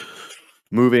 So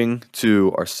moving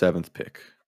to our seventh pick.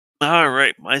 All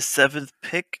right, my seventh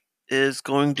pick is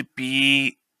going to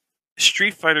be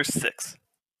Street Fighter 6.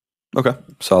 Okay,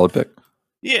 solid pick.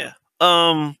 Yeah.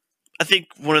 I think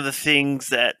one of the things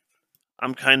that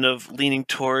I'm kind of leaning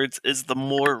towards is the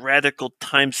more radical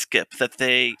time skip that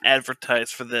they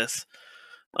advertise for this.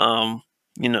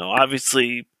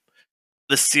 Obviously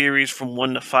the series from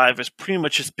 1 to 5 has pretty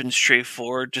much just been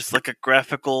straightforward, just like a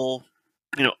graphical,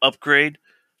 upgrade.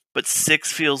 But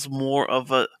 6 feels more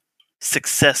of a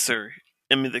successor.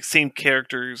 I mean, the same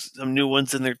characters, some new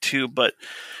ones in there too, but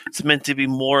it's meant to be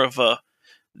more of a,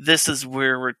 this is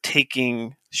where we're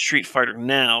taking Street Fighter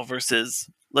now versus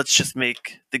let's just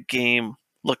make the game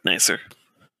look nicer.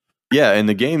 Yeah, and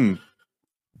the game,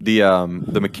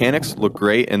 the mechanics look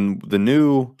great, and the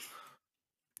new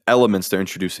elements they're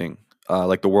introducing,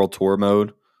 like the World Tour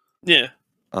mode,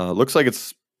 looks like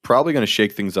it's probably going to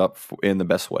shake things up in the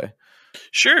best way.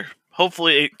 Sure.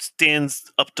 Hopefully it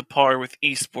stands up to par with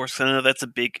esports. I know that's a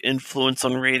big influence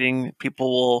on rating.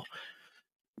 People will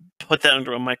put that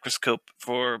under a microscope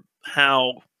for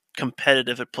how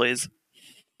competitive it plays.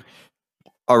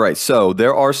 All right, so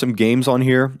there are some games on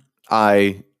here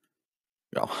I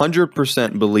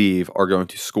 100% believe are going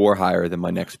to score higher than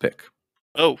my next pick.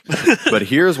 Oh. But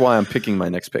here's why I'm picking my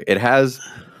next pick. It has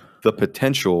the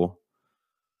potential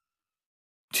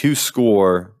to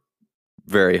score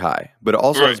very high, but it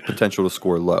also has potential to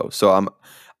score low. So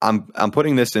I'm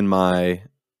putting this in my,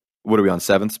 what are we on,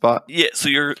 7th spot? Yeah, so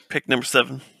your pick number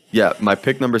 7. Yeah, my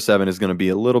pick number 7 is going to be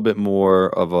a little bit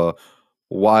more of a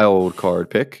wild card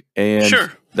pick, and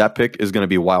that pick is going to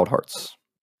be Wild Hearts.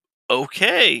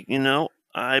 Okay,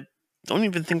 I don't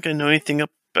even think I know anything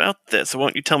about this. So why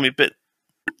don't you tell me a bit?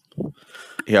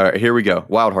 Yeah, here we go.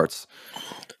 Wild Hearts.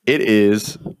 It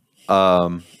is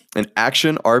an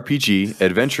action RPG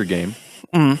adventure game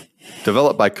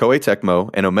developed by Koei Tecmo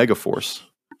and Omega Force.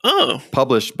 Oh.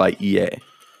 Published by EA.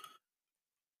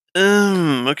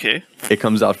 Okay. It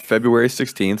comes out February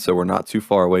 16th, so we're not too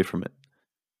far away from it.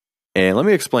 And let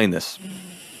me explain this.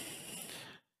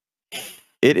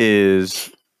 It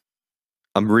is,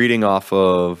 I'm reading off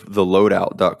of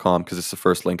theloadout.com because it's the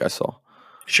first link I saw.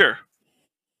 Sure.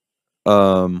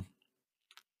 Wild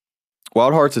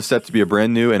Hearts is set to be a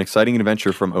brand new and exciting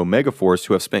adventure from Omega Force,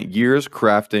 who have spent years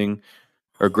grafting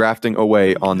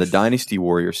away on the Dynasty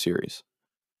Warrior series.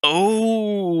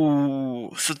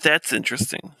 Oh, so that's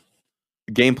interesting.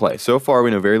 Gameplay. So far,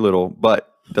 we know very little,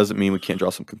 but doesn't mean we can't draw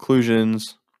some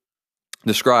conclusions.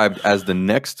 Described as the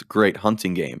next great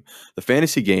hunting game, the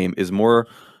fantasy game is a more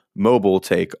mobile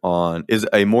take on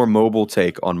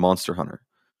Monster Hunter.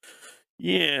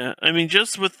 Yeah, I mean,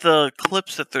 just with the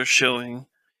clips that they're showing,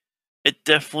 it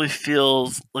definitely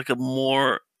feels like a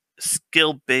more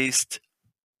skill-based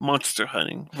monster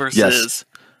hunting versus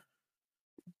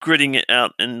gritting it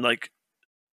out and like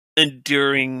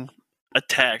enduring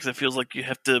attacks. It feels like you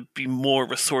have to be more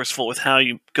resourceful with how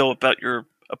you go about your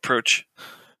approach.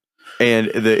 And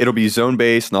it'll be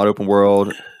zone-based, not open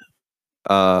world.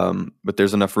 But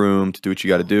there's enough room to do what you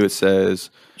got to do, it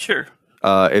says. Sure.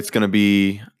 It's going to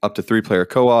be up to 3-player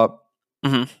co-op.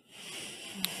 Mm-hmm.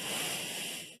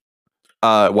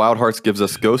 Wild Hearts gives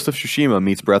us Ghost of Tsushima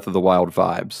meets Breath of the Wild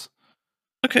vibes.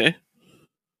 Okay.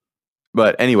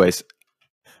 But anyways,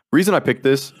 reason I picked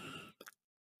this,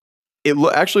 it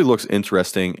actually looks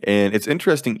interesting, and it's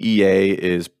interesting EA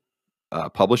is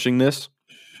publishing this,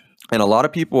 and a lot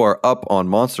of people are up on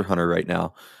Monster Hunter right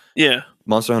now. Yeah.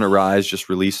 Monster Hunter Rise just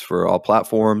released for all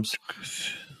platforms.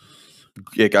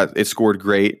 It scored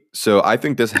great, so I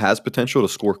think this has potential to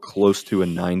score close to a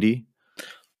 90,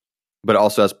 but it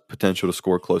also has potential to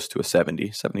score close to a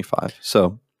 70, 75.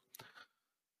 So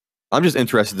I'm just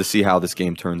interested to see how this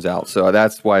game turns out. So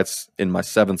that's why it's in my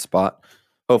 7th spot.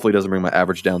 Hopefully it doesn't bring my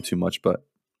average down too much, but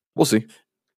we'll see.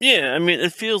 Yeah, I mean,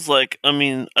 it feels like,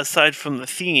 aside from the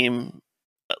theme,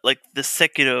 like the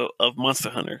Sekiro of Monster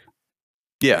Hunter.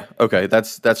 Yeah, okay,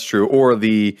 that's true. Or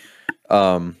the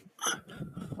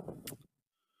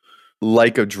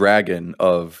Like a Dragon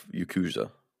of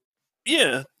Yakuza.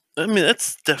 Yeah, I mean,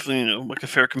 that's definitely, like a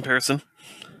fair comparison.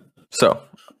 So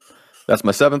that's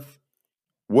my 7th.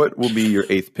 What will be your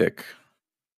 8th pick?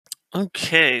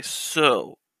 Okay,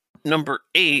 so number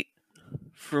 8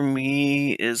 for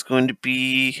me is going to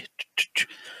be...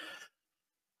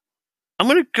 I'm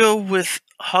going to go with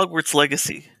Hogwarts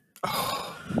Legacy.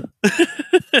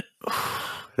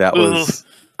 That was...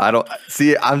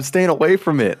 I'm staying away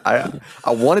from it. I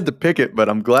wanted to pick it, but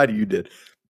I'm glad you did.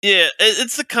 Yeah,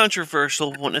 it's a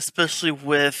controversial one, especially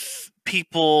with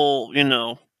people,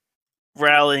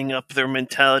 rallying up their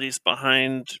mentalities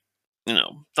behind, the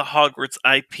Hogwarts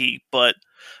IP. But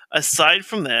aside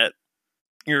from that,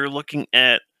 you're looking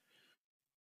at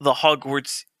the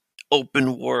Hogwarts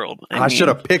open world. I should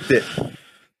have picked it.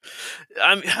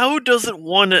 How does it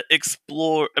want to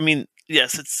explore? I mean,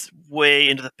 yes, it's way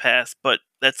into the past, but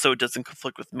that's so it doesn't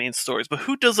conflict with main stories. But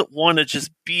who doesn't want to just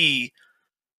be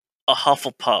a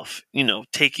Hufflepuff,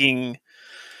 taking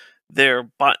their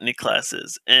botany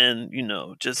classes and,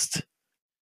 just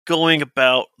going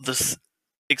about this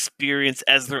experience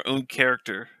as their own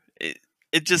character?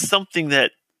 It's just something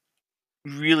that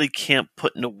really can't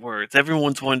put into words.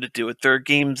 Everyone's wanted to do it. There are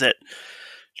games that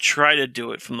try to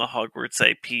do it from the Hogwarts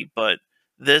IP, but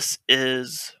this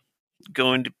is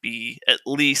going to be at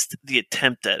least the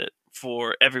attempt at it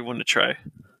for everyone to try.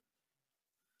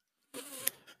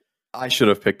 I should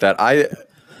have picked that.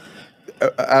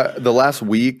 The last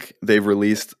week they've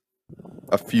released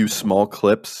a few small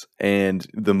clips, and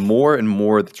the more and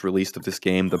more that's released of this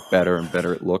game, the better and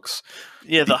better it looks.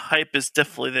 Yeah, the hype is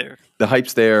definitely there. The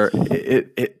hype's there.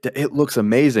 It looks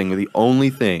amazing. The only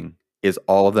thing is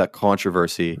all of that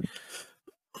controversy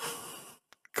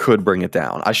could bring it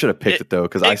down. I should have picked it though,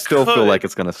 because I still feel like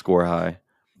it's going to score high.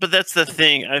 But that's the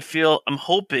thing. I'm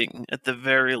hoping at the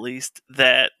very least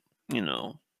that,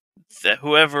 that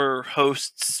whoever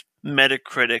hosts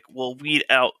Metacritic will weed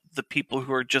out the people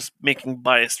who are just making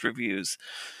biased reviews.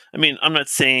 I mean, I'm not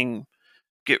saying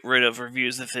get rid of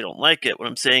reviews if they don't like it. What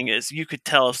I'm saying is you could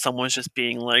tell if someone's just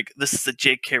being like, this is a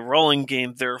J.K. Rowling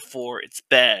game, therefore it's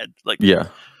bad. Like, yeah,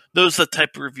 those are the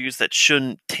type of reviews that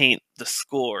shouldn't taint the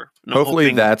score.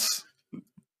 Hopefully that's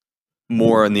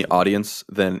more in the audience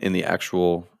than in the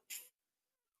actual...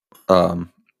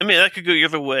 I mean, that could go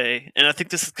either way, and I think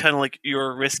this is kind of like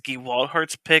your risky Wild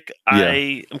Hearts pick. Yeah.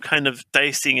 I am kind of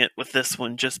dicing it with this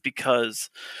one just because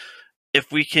if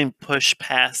we can push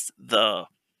past the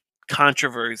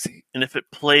controversy, and if it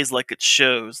plays like it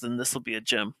shows, then this will be a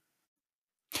gem.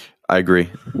 I agree.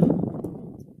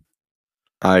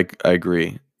 I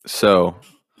agree. So,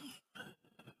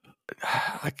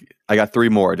 I got 3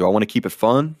 more. Do I want to keep it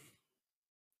fun?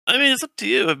 I mean, it's up to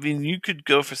you. I mean, you could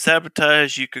go for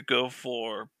Sabotage. You could go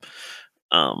for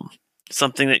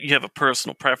something that you have a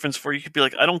personal preference for. You could be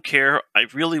like, I don't care. I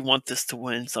really want this to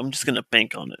win, so I'm just going to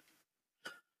bank on it.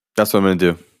 That's what I'm going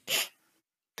to do.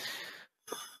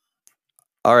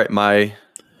 All right, my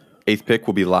 8th pick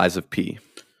will be Lies of P.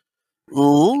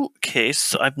 Okay,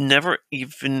 so I've never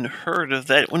even heard of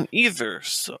that one either.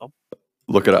 So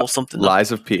look it up.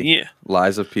 Lies of P. Yeah,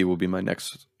 Lies of P will be my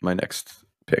next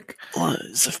pick.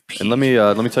 Lies of P. And let me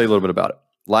tell you a little bit about it.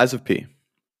 Lies of P.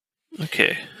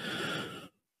 Okay.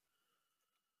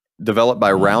 Developed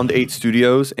by Round 8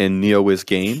 Studios and NeoWiz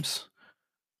Games.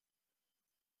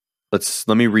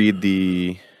 Let me read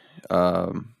the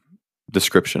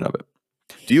description of it.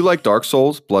 Do you like Dark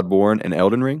Souls, Bloodborne, and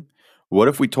Elden Ring? What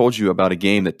if we told you about a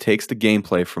game that takes the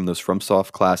gameplay from those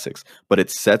FromSoft classics, but it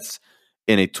sets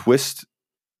in a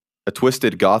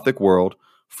twisted gothic world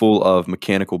full of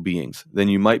mechanical beings? Then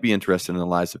you might be interested in the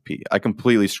Lies of P. I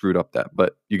completely screwed up that,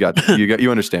 but you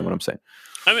understand what I'm saying.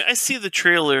 I mean, I see the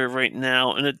trailer right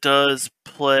now, and it does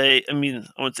play. I mean,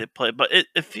 I wouldn't say play, but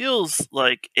it feels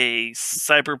like a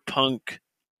cyberpunk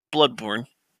Bloodborne.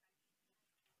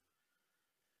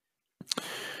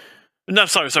 No,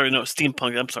 sorry, no,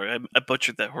 steampunk. I'm sorry, I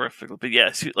butchered that horrifically. But yeah,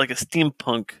 it's like a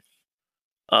steampunk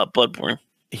Bloodborne.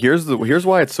 Here's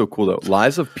why it's so cool though.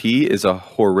 Lies of P is a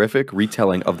horrific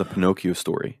retelling of the Pinocchio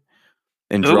story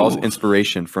and draws Ooh.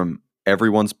 inspiration from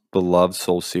everyone's beloved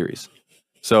Soul series.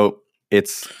 So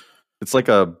it's like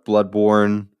a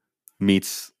Bloodborne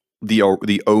meets the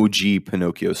OG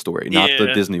Pinocchio story, not the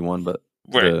Yeah. Disney one, but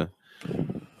Right. the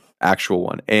actual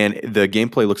one. And the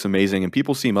gameplay looks amazing, and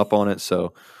people seem up on it.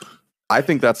 So I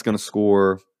think that's going to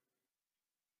score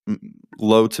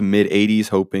low to mid 80s,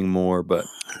 hoping more, but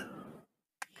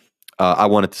I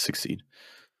want it to succeed.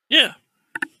 Yeah.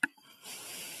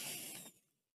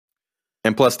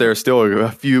 And plus, there are still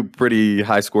a few pretty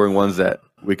high scoring ones that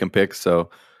we can pick. So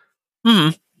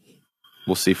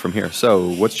we'll see from here.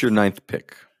 So, what's your 9th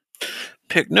pick?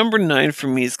 Pick number 9 for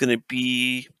me is going to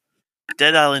be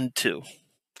Dead Island 2.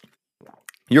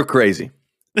 You're crazy.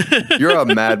 You're a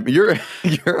mad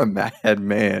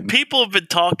man. People have been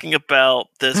talking about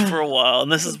this for a while,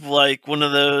 and this is like one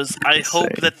of those. I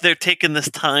hope that they're taking this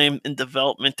time in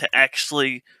development to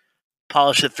actually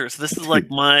polish it through. So this is like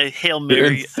my Hail Mary.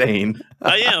 You're insane.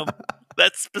 I am.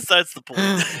 That's besides the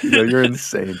point. No, you're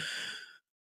insane.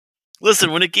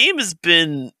 Listen, when a game has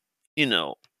been,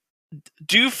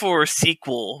 due for a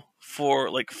sequel for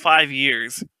like 5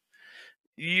 years,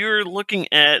 you're looking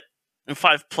at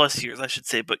 5+ years, I should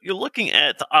say, but you're looking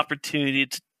at the opportunity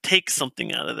to take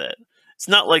something out of that. It's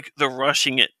not like they're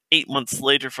rushing it 8 months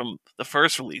later from the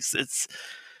first release. It's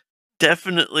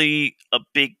definitely a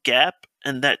big gap,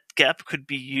 and that gap could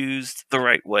be used the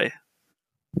right way.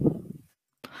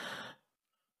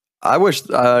 I'm wishing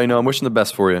the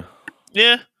best for you.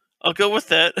 Yeah, I'll go with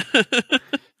that.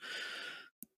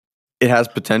 It has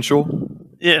potential.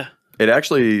 Yeah. It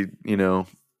actually,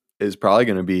 is probably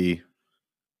going to be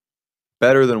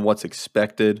better than what's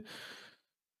expected.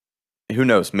 Who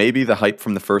knows? Maybe the hype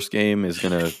from the first game is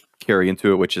going to carry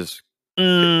into it, which is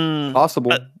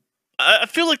possible. I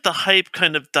feel like the hype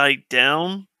kind of died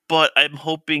down, but I'm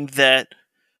hoping that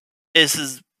this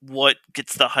is what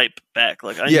gets the hype back.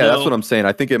 Like, that's what I'm saying.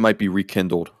 I think it might be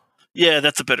rekindled. Yeah,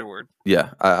 that's a better word.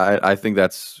 Yeah, I think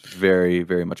that's very,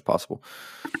 very much possible.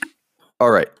 All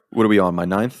right, what are we on? My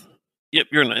 9th? Yep,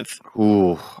 you're 9th.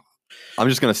 Ooh, I'm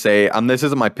just gonna say this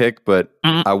isn't my pick, but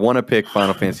I want to pick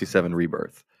Final Fantasy VII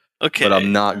Rebirth. Okay, but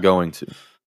I'm not going to.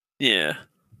 Yeah,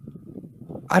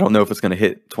 I don't know if it's gonna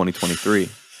hit 2023,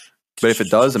 but if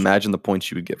it does, imagine the points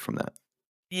you would get from that.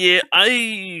 Yeah,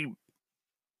 I'm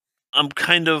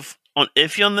kind of on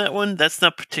iffy on that one. That's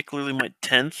not particularly my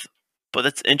 10th, but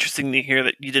that's interesting to hear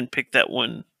that you didn't pick that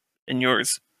one in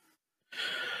yours.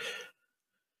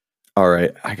 All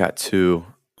right, I got 2.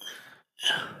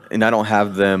 And I don't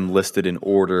have them listed in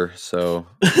order, so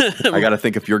I got to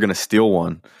think if you're going to steal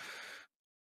one.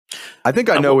 I think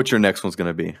I know what your next one's going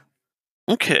to be.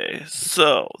 Okay,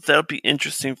 so that'll be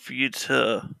interesting for you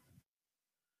to...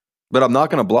 But I'm not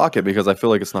going to block it because I feel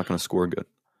like it's not going to score good.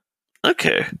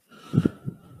 Okay.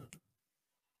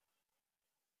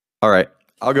 All right,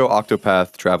 I'll go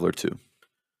Octopath Traveler 2.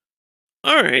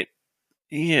 All right.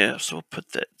 Yeah, so we'll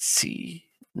put that C9.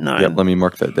 Yep, let me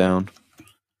mark that down.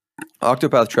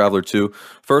 Octopath Traveler 2.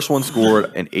 First one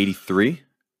scored an 83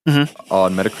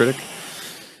 on Metacritic.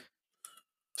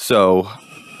 So,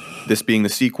 this being the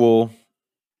sequel,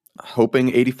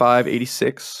 hoping 85,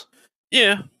 86.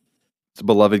 Yeah. It's a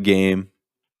beloved game.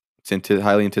 It's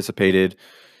highly anticipated.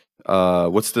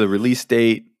 What's the release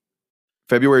date?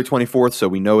 February 24th, so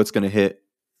we know it's going to hit.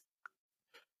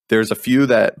 There's a few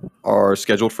that are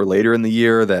scheduled for later in the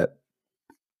year that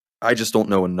I just don't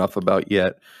know enough about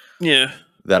yet. Yeah.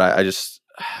 That I just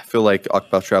feel like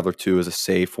Octopath Traveler 2 is a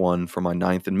safe one for my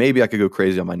 9th, and maybe I could go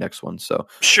crazy on my next one. So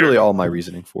that's really all my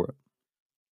reasoning for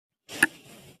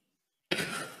it.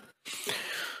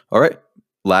 All right.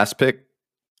 Last pick.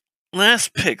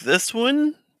 This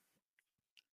one,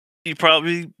 you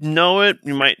probably know it.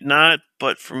 You might not.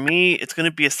 But for me, it's going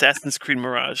to be Assassin's Creed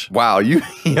Mirage. Wow.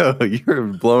 You're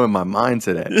blowing my mind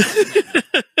today.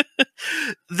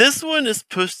 This one is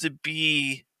supposed to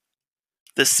be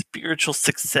the spiritual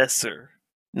successor,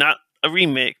 not a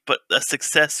remake, but a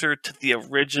successor to the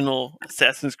original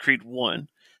Assassin's Creed 1.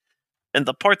 And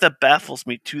the part that baffles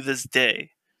me to this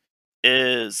day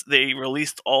is they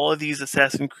released all of these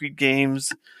Assassin's Creed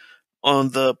games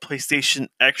on the PlayStation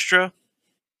Extra,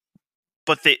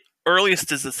 but the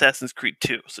earliest is Assassin's Creed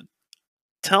 2. So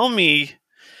tell me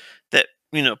that,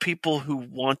 people who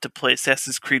want to play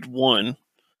Assassin's Creed 1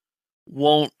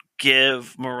 won't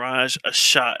give Mirage a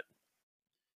shot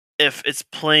if it's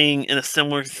playing in a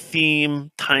similar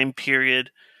theme, time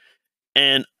period,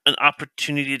 and an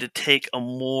opportunity to take a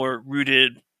more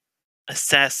rooted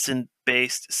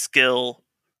assassin-based skill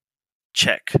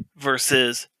check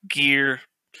versus gear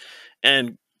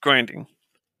and grinding.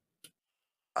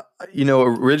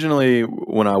 Originally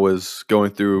when I was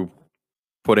going through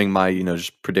putting my,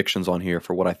 just predictions on here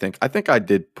for what I think I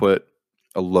did put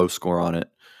a low score on it.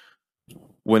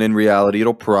 When in reality,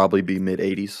 it'll probably be mid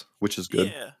 80s, which is good.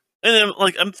 Yeah. And then,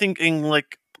 I'm thinking,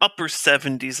 upper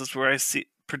 70s is where I see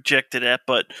projected at,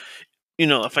 but,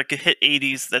 if I could hit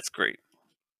 80s, that's great.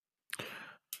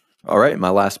 All right, my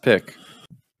last pick.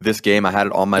 This game, I had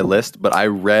it on my list, but I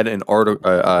read an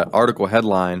article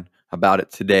headline about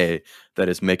it today that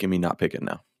is making me not pick it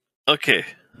now. Okay.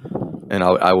 And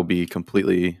I will be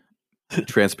completely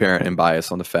transparent and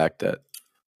biased on the fact that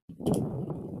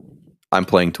I'm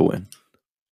playing to win.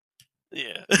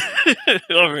 Yeah.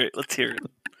 All right, let's hear it.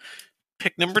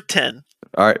 Pick number 10.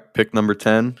 All right, pick number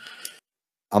 10.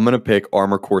 I'm going to pick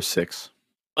Armored Core 6.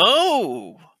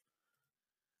 Oh.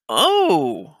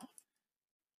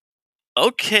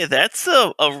 Okay, that's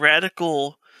a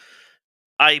radical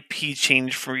IP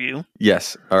change for you.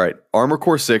 Yes. All right. Armored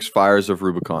Core 6 Fires of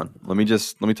Rubicon. Let me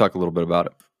talk a little bit about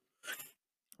it.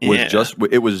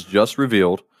 It was just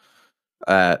revealed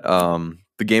at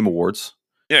the Game Awards.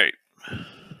 Right.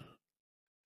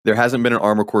 There hasn't been an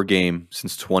Armored Core game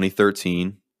since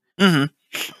 2013. Mm-hmm.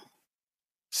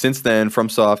 Since then,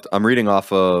 FromSoft, I'm reading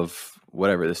off of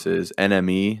whatever this is,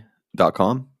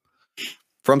 NME.com.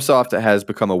 FromSoft has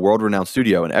become a world-renowned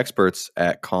studio and experts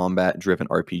at combat-driven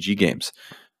RPG games.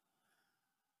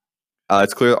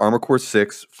 It's clear that Armored Core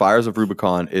 6 Fires of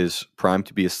Rubicon is primed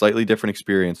to be a slightly different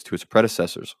experience to its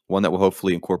predecessors, one that will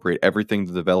hopefully incorporate everything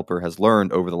the developer has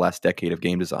learned over the last decade of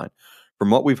game design. From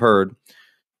what we've heard,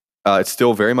 it's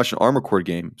still very much an Armored Core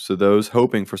game, so those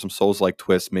hoping for some Souls-like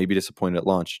twists may be disappointed at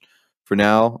launch. For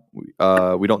now,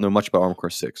 we don't know much about Armored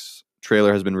Core 6.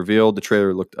 Trailer has been revealed. The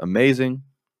trailer looked amazing.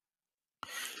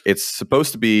 It's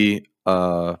supposed to be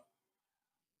a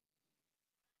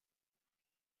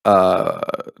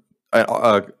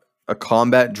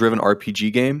combat-driven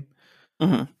RPG game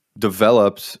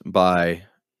developed by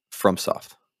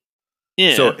FromSoft.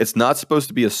 Yeah. So it's not supposed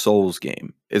to be a Souls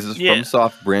game. Is this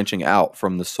FromSoft branching out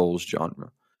from the Souls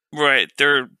genre? Right.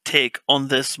 Their take on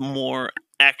this more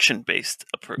action-based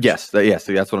approach. Yes. That's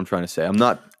what I'm trying to say. I'm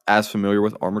not as familiar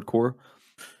with Armored Core,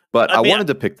 but I wanted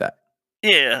to pick that.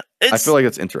 Yeah. I feel like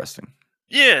it's interesting.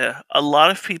 Yeah. A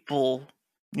lot of people,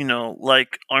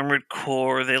 like Armored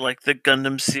Core. They like the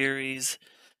Gundam series.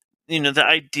 The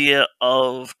idea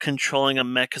of controlling a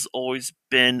mech has always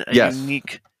been a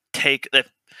unique take that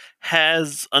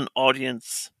has an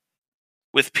audience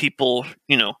with people,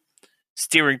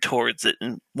 steering towards it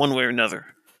in one way or another.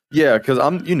 Yeah, because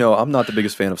I'm not the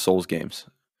biggest fan of Souls games.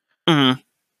 Mm-hmm.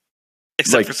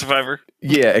 Except for Survivor.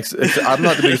 Yeah, I'm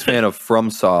not the biggest fan of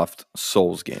FromSoft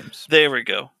Souls games. There we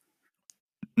go.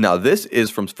 Now, this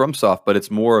is from FromSoft, but it's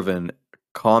more of an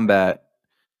combat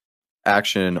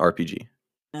action RPG.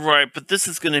 Right, but this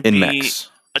is going to be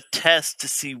a test to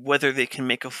see whether they can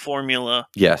make a formula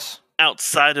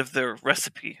outside of their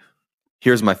recipe.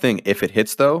 Here's my thing. If it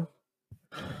hits, though,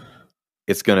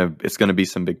 it's gonna be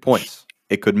some big points.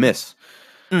 It could miss.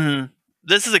 Mm-hmm.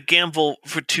 This is a gamble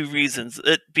for two reasons.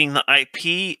 It being the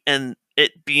IP and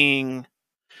it being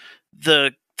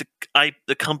the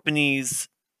company's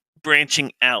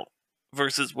branching out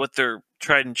versus what they're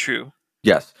tried and true.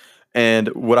 Yes. And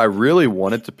what I really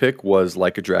wanted to pick was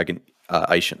Like a Dragon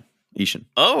Ishin.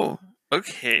 Oh,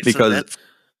 okay. Because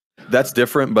that's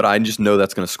different, but I just know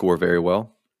that's going to score very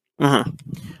well. Uh-huh.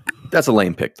 That's a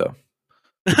lame pick, though.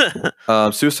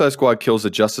 Suicide Squad Kills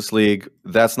the Justice League.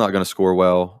 That's not going to score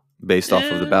well based off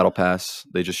of the Battle Pass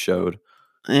they just showed.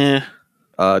 Yeah.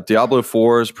 Diablo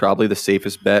 4 is probably the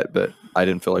safest bet, but I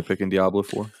didn't feel like picking Diablo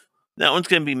 4. That one's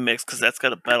going to be mixed because that's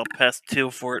got a Battle Pass too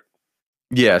for it.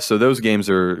 Yeah, so those games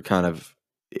are kind of,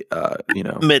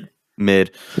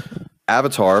 mid.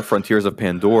 Avatar, Frontiers of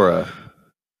Pandora,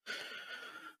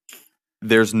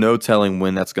 there's no telling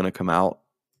when that's going to come out.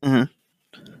 Mm-hmm.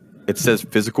 It says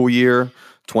physical year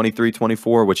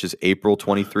 23-24, which is April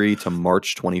 23 to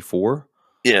March 24.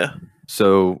 Yeah.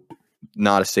 So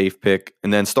not a safe pick.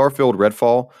 And then Starfield,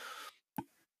 Redfall.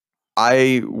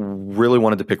 I really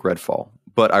wanted to pick Redfall,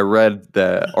 but I read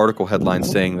the article headline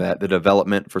saying that the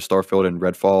development for Starfield and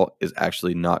Redfall is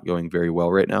actually not going very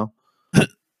well right now.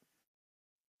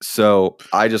 So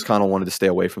I just kind of wanted to stay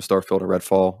away from Starfield and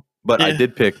Redfall, but I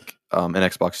did pick an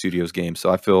Xbox Studios game. So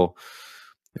I feel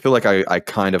like I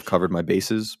kind of covered my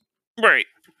bases. Right.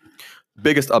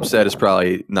 biggest upset is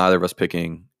probably neither of us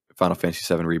picking Final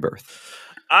Fantasy VII Rebirth.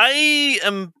 I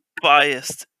am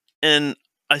biased, and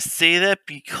I say that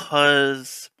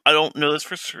because I don't know this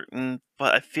for certain,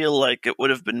 but I feel like it would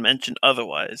have been mentioned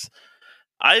otherwise.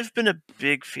 I've been a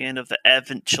big fan of the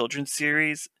Advent Children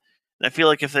series, and I feel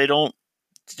like if they don't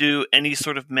do any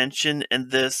sort of mention in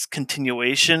this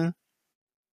continuation,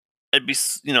 I'd be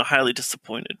highly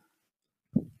disappointed.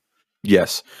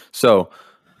 Yes. So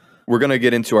we're going to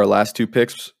get into our last two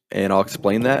picks, and I'll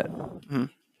explain that.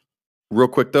 Real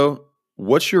quick, though,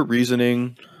 what's your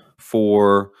reasoning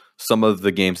for some of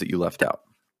the games that you left out?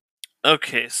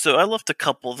 Okay, so I left a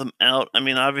couple of them out. I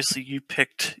mean, obviously you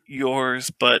picked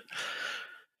yours, but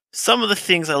some of the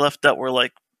things I left out were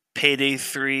like Payday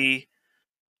 3.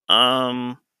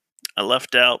 I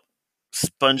left out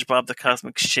SpongeBob the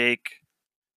Cosmic Shake,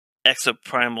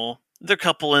 Exoprimal. There are a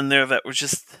couple in there that were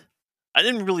just, I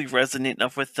didn't really resonate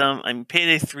enough with them. I mean,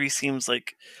 Payday 3 seems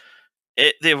like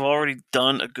they've already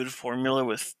done a good formula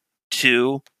with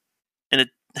 2, and it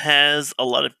has a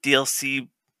lot of DLC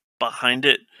behind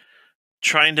it.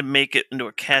 Trying to make it into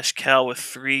a cash cow with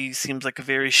 3 seems like a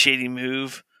very shady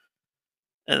move.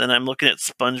 And then I'm looking at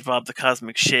SpongeBob the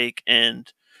Cosmic Shake,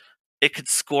 and it could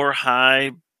score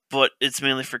high, but it's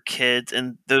mainly for kids,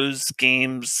 and those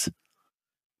games,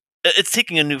 it's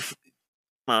taking a new,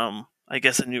 I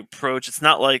guess, a new approach. It's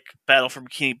not like Battle for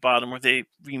Bikini Bottom where they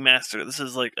remastered it. This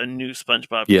is like a new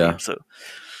SpongeBob game.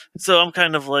 So I'm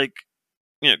kind of like,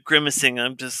 grimacing.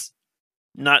 I'm just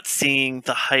not seeing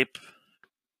the hype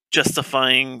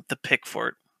justifying the pick for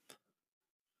it.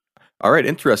 All right,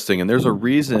 interesting. And there's a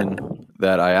reason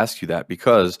that I asked you that,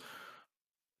 because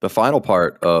the final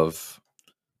part of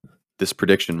this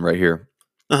prediction right here,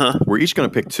 we're each going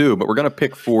to pick 2, but we're going to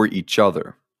pick for each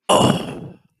other.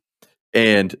 Oh.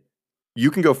 And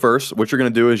you can go first. What you're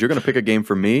going to do is you're going to pick a game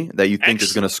for me that you think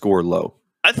is going to score low.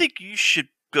 I think you should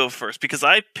go first because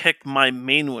I picked my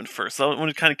main one first. So I want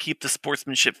to kind of keep the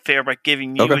sportsmanship fair by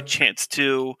giving you a chance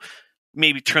to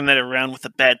maybe turn that around with a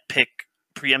bad pick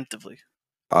preemptively.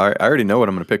 I already know what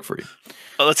I'm going to pick for you.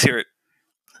 Oh, let's hear it.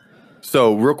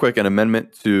 So real quick, an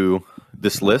amendment to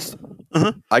this list.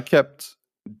 I kept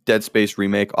Dead Space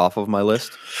Remake off of my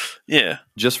list. Yeah.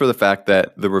 Just for the fact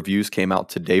that the reviews came out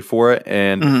today for it,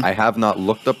 and I have not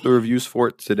looked up the reviews for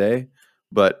it today,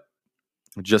 but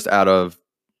just out of,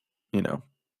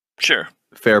 sure,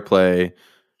 fair play,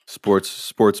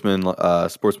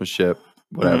 sportsmanship,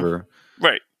 whatever.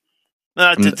 Right. No,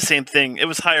 I did the same thing. It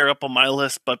was higher up on my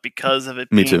list, but because of it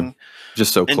being too.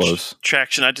 Just so close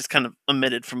traction, I just kind of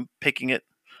omitted from picking it.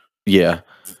 Yeah,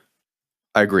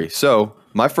 I agree. So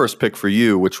my first pick for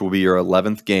you, which will be your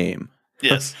 11th game,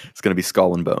 yes, it's going to be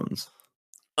Skull and Bones.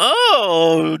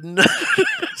 Oh, no.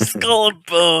 Skull and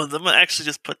Bones. I'm going to actually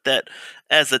just put that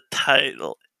as a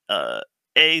title.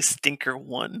 A Stinker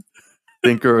 1.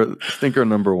 Stinker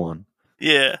number 1.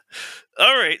 Yeah.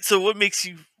 All right. So what makes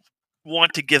you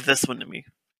want to give this one to me?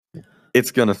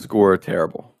 It's going to score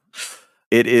terrible.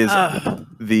 It is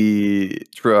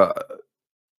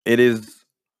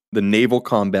the naval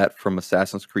combat from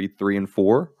Assassin's Creed 3 and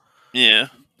 4. Yeah.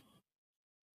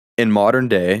 In modern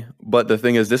day, but the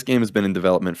thing is, this game has been in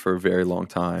development for a very long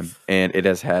time, and it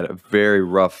has had a very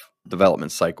rough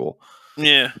development cycle.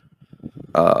 Yeah.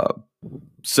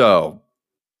 So,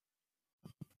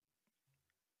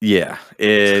 yeah,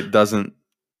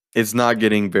 it's not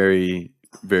getting very,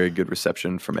 very good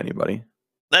reception from anybody.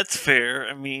 That's fair.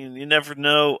 I mean, you never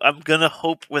know. I'm going to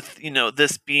hope with,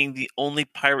 this being the only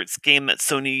Pirates game that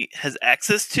Sony has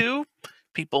access to,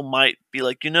 people might be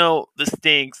like, this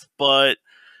stinks, but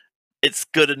it's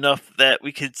good enough that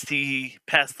we could see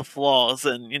past the flaws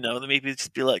and, maybe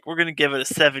just be like, we're going to give it a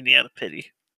 70 out of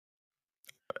pity.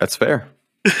 That's fair.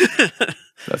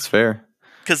 That's fair.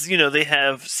 Because, they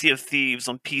have Sea of Thieves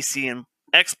on PC and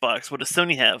Xbox. What does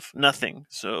Sony have? Nothing.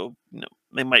 So,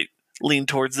 they might lean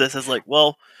towards this as like,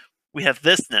 well, we have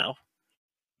this now.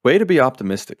 Way to be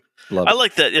optimistic. Love it. I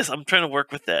like that. Yes, I'm trying to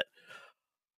work with that.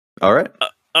 All right.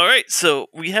 All right. So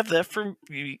we have that for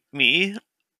me.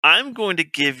 I'm going to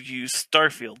give you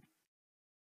Starfield.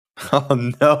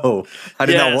 Oh, no. I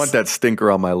did not want that stinker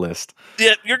on my list.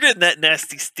 Yeah, you're getting that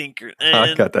nasty stinker. And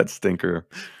I got that stinker.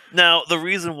 Now, the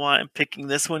reason why I'm picking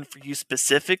this one for you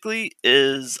specifically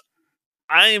is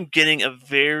I am getting a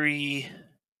very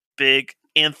big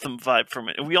Anthem vibe from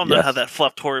it. And we all know how that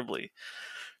flopped horribly.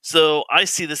 So I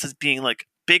see this as being like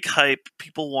big hype.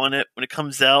 People want it. When it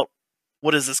comes out,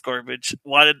 what is this garbage?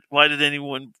 Why did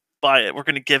anyone buy it? We're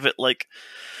going to give it like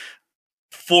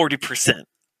 40%.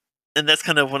 And that's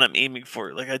kind of what I'm aiming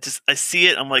for. Like I see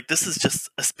it. I'm like, this is just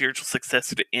a spiritual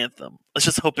successor to Anthem. Let's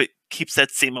just hope it keeps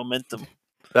that same momentum.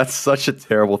 That's such a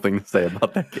terrible thing to say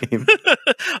about that game.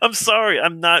 I'm sorry.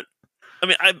 I'm not. I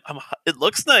mean, it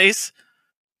looks nice,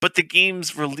 but the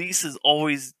game's releases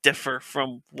always differ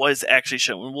from what is actually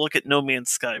shown. When we look at No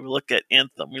Man's Sky, we look at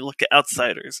Anthem, we look at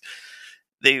Outsiders.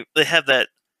 They have that,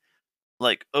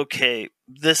 like, okay,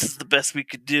 this is the best we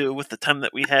could do with the time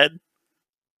that we had,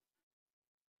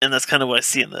 and that's kind of what I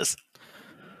see in this.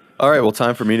 All right, well,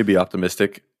 time for me to be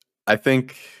optimistic. I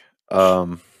think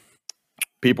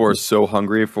people are so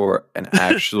hungry for an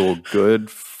actual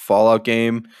good Fallout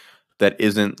game that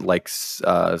isn't like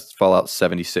Fallout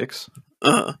 76.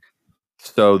 Uh-huh.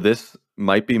 So this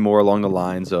might be more along the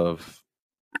lines of,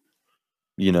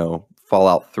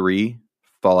 Fallout 3,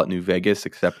 Fallout New Vegas,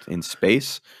 except in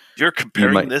space. You're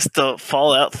comparing this to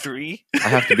Fallout 3? I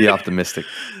have to be optimistic.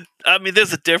 I mean,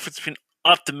 there's a difference between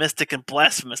optimistic and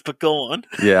blasphemous, but go on.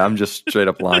 Yeah, I'm just straight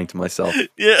up lying to myself.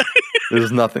 Yeah.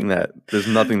 There's nothing that's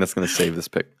going to save this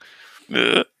pick.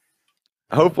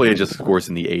 Hopefully it just scores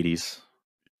in the 80s.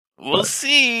 We'll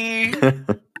see.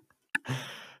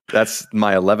 That's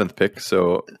my 11th pick,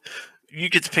 so you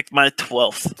get to pick my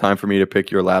 12th. Time for me to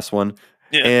pick your last one.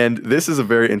 Yeah. And this is a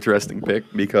very interesting pick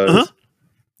because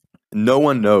no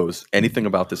one knows anything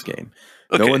about this game.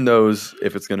 Okay. No one knows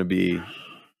if it's going to be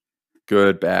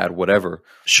good, bad, whatever.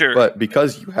 Sure. But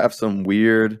because you have some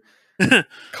weird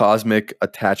cosmic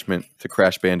attachment to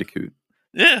Crash Bandicoot,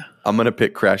 I'm going to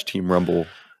pick Crash Team Rumble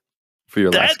for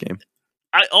your last game.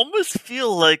 I almost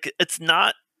feel like it's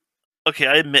not... Okay,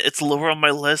 I admit it's lower on my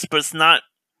list, but it's not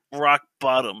rock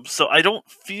bottom. So I don't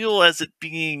feel as it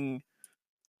being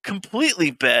completely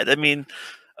bad. I mean,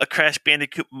 a Crash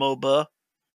Bandicoot MOBA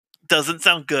doesn't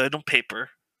sound good on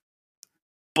paper,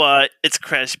 but it's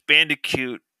Crash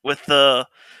Bandicoot with the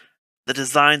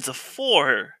designs of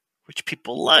 4, which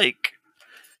people like.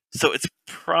 So it's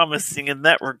promising in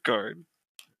that regard.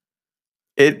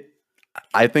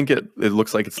 I think it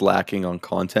looks like it's lacking on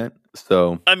content.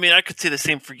 So I mean, I could say the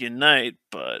same for Unite,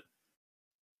 but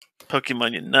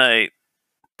Pokemon Unite.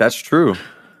 That's true.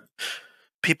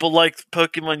 People like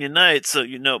Pokemon Unite, so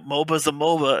MOBA's a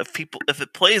MOBA. If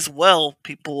it plays well,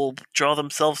 people will draw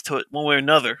themselves to it one way or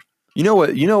another. You know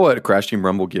what Crash Team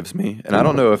Rumble gives me, and I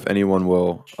don't know if anyone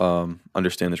will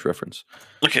understand this reference.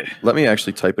 Okay. Let me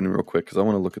actually type it in real quick because I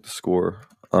want to look at the score.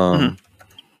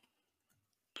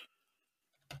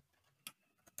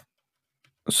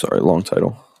 Sorry, long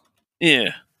title.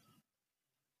 Yeah.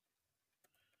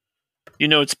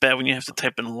 It's bad when you have to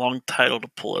type in a long title to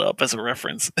pull it up as a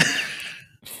reference.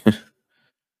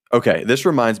 Okay, this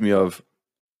reminds me of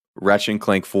Ratchet &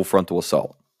 Clank Full Frontal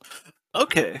Assault.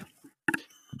 Okay.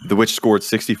 Which scored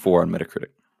 64 on Metacritic.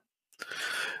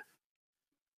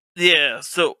 Yeah,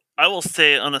 so I will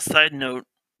say on a side note,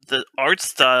 the art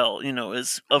style,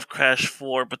 is of Crash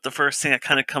 4, but the first thing that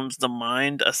kind of comes to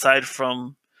mind, aside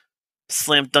from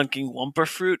slam dunking Wumpa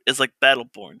Fruit, is like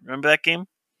Battleborn. Remember that game?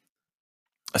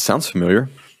 That sounds familiar.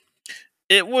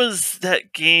 It was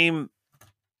that game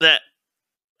that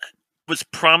was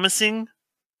promising,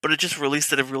 but it just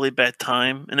released at a really bad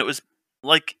time, and it was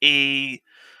like a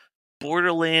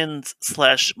Borderlands /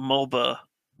 MOBA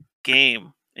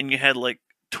game, and you had like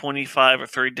 25 or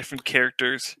 30 different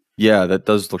characters. Yeah, that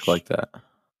does look like that.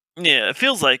 Yeah, it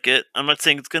feels like it. I'm not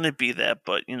saying it's going to be that,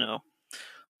 but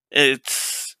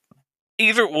it's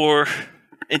either or.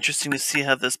 Interesting to see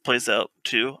how this plays out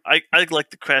too. I like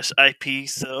the Crash IP,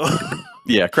 so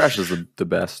yeah, Crash is the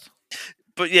best.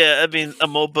 But yeah, I mean, a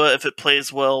MOBA, if it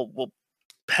plays well, will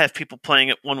have people playing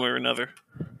it one way or another.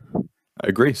 I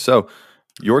agree. So,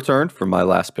 your turn for my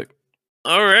last pick.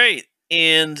 All right,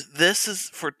 and this is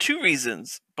for 2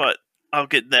 reasons, but I'll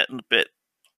get that in a bit.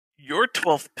 Your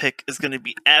 12th pick is going to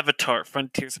be Avatar: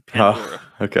 Frontiers of Pandora.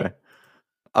 Oh, okay.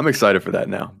 I'm excited for that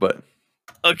now, but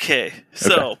okay.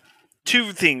 So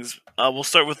 2 things. We'll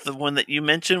start with the one that you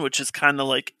mentioned, which is kind of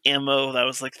like ammo that I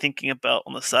was like thinking about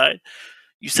on the side.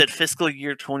 You said fiscal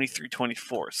year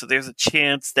 23-24, so there's a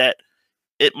chance that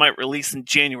it might release in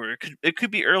January. It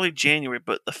could be early January,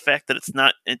 but the fact that it's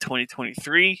not in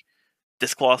 2023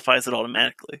 disqualifies it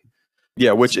automatically.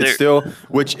 Yeah, which is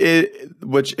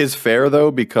fair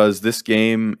though, because this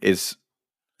game it's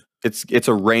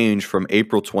a range from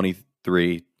April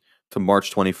 23 to March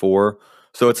 24.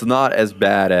 So it's not as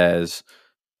bad as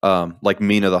like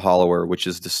Mina the Hollower, which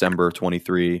is December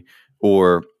 23,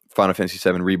 or Final Fantasy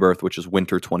VII Rebirth, which is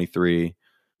winter 23.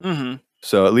 Mm-hmm.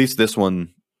 So at least this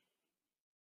one,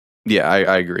 yeah,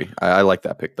 I agree. I like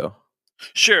that pick though.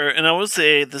 Sure, and I will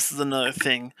say this is another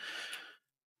thing.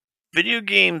 Video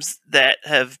games that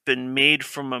have been made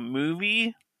from a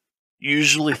movie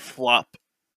usually flop,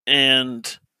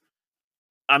 and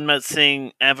I'm not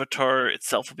saying Avatar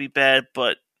itself will be bad,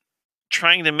 but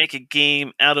trying to make a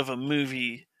game out of a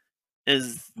movie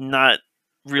is not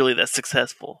really that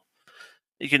successful.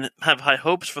 You can have high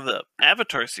hopes for the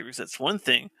Avatar series, that's one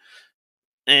thing.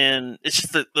 And it's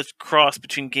just that the cross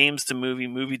between games to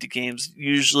movie to games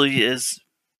usually is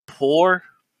poor,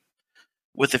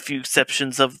 with a few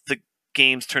exceptions of the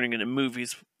games turning into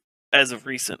movies as of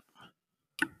recent.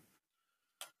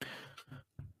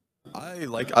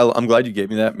 I'm glad you gave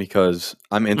me that because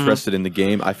I'm interested in the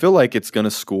game. I feel like it's going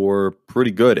to score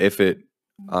pretty good if it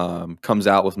comes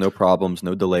out with no problems,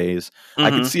 no delays.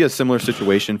 I could see a similar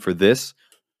situation for this,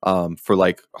 for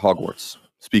like Hogwarts.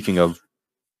 Speaking of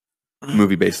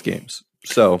movie-based games,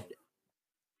 so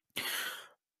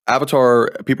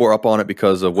Avatar, people are up on it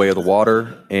because of Way of the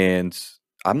Water, and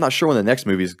I'm not sure when the next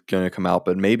movie is going to come out,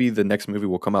 but maybe the next movie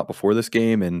will come out before this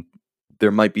game, and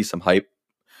there might be some hype.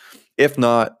 If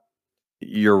not,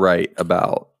 you're right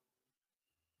about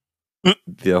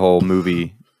the whole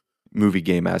movie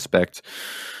game aspect.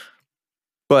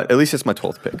 But at least it's my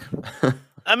 12th pick.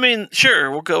 I mean, sure,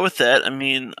 we'll go with that. I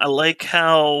mean, I like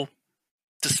how,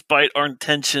 despite our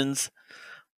intentions,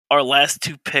 our last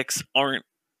two picks aren't,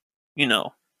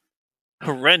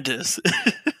 horrendous.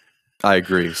 I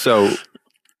agree. So,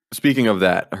 speaking of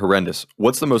that, horrendous.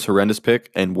 What's the most horrendous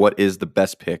pick, and what is the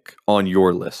best pick on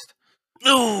your list?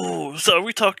 Oh, so are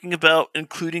we talking about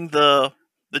including the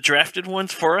drafted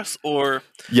ones for us, or?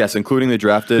 Yes, including the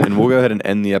drafted, and we'll go ahead and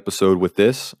end the episode with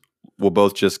this. We'll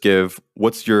both just give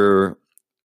what's your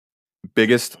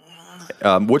biggest,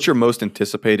 what's your most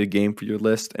anticipated game for your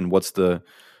list, and what's the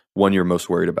one you're most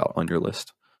worried about on your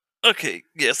list? Okay,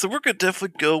 yeah, so we're gonna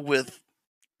definitely go with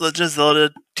Legend of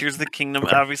Zelda: Tears of the Kingdom.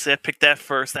 Okay. Obviously, I picked that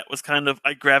first. That was kind of,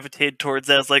 I gravitated towards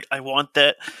that. I was like, I want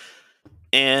that.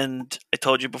 And I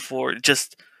told you before,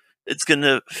 it's going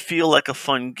to feel like a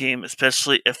fun game,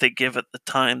 especially if they give it the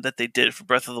time that they did for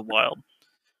Breath of the Wild.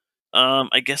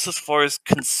 I guess as far as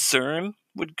concern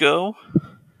would go,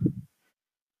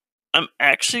 I'm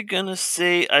actually going to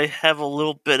say I have a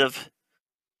little bit of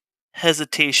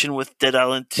hesitation with Dead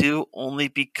Island 2, only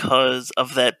because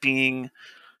of that being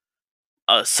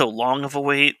so long of a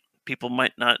wait. People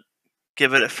might not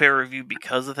give it a fair review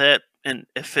because of that. And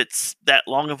if it's that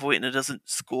long of a wait and it doesn't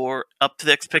score up to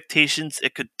the expectations,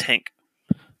 it could tank.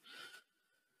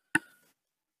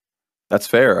 That's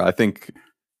fair. I think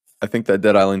that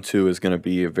Dead Island 2 is going to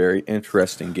be a very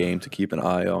interesting game to keep an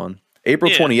eye on.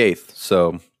 April 28th,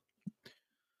 so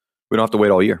we don't have to wait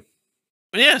all year.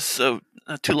 Yeah, so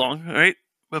not too long, all right?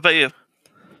 What about you?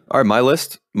 All right, my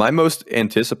list, my most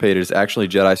anticipated is actually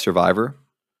Jedi Survivor.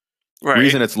 Right. The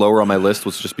reason it's lower on my list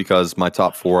was just because my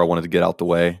top four I wanted to get out the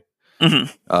way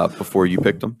before you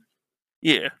picked them.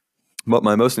 Yeah. But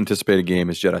my most anticipated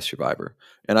game is Jedi Survivor.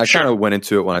 And I kind of went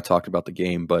into it when I talked about the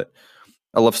game, but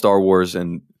I love Star Wars,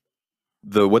 and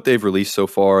what they've released so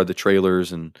far, the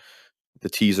trailers and the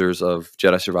teasers of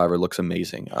Jedi Survivor looks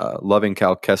amazing. Loving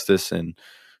Cal Kestis and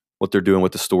what they're doing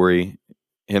with the story,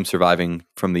 him surviving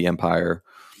from the Empire.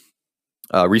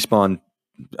 Respawn,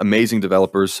 amazing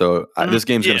developers. So this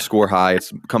game's going to score high.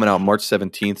 It's coming out March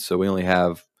 17th, so we only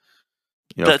have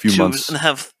a few months.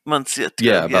 2.5 months yet.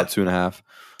 About 2.5.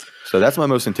 So that's my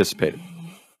most anticipated.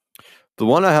 The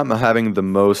one I'm having the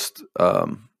most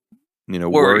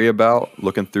worry about,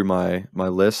 looking through my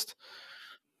list,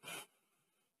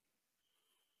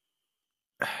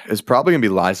 is probably going to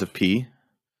be Lies of P.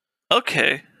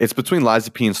 Okay. It's between Lies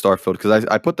of P and Starfield because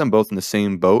I put them both in the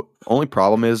same boat. Only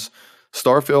problem is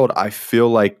Starfield, I feel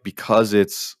like because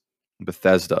it's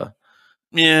Bethesda,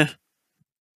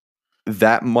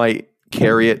 that might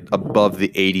carry it above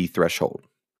the 80 threshold.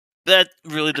 That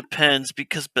really depends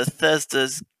because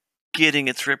Bethesda's getting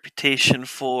its reputation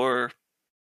for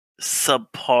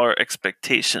subpar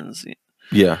expectations.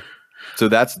 Yeah. So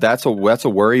that's a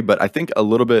worry, but I think a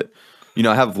little bit,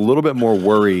 I have a little bit more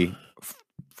worry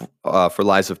for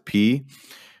Lies of P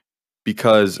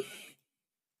because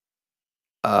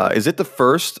is it the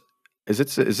first? Is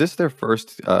this their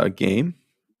first game?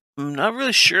 I'm not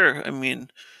really sure. I mean,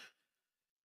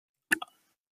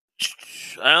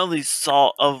 I only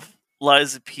saw of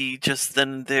Lies of P just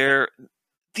then and there.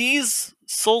 These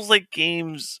Souls-like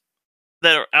games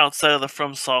that are outside of the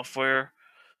From Software,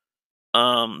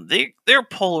 they're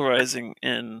polarizing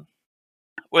in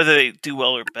whether they do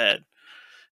well or bad.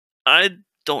 I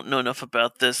don't know enough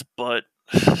about this, but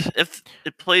if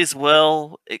it plays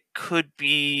well, it could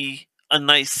be a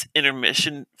nice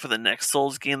intermission for the next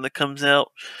Souls game that comes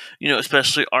out.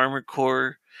 Especially Armored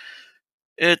Core.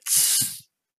 It's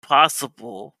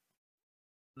possible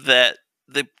that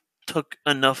they took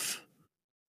enough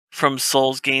from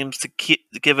Souls games to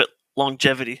give it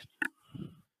longevity.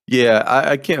 Yeah,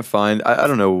 I can't find. I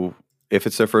don't know if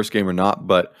it's their first game or not,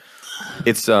 but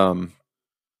it's going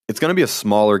to be a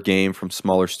smaller game from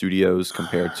smaller studios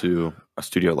compared to a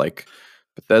studio like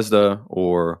Bethesda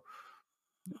or,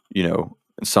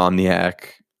 Insomniac,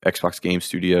 Xbox Game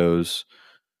Studios,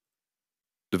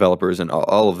 developers, and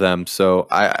all of them. So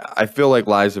I feel like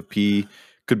Lies of P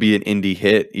could be an indie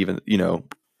hit, even,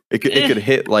 it could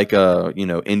hit like a,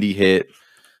 indie hit.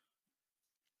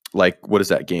 Like, what is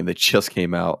that game that just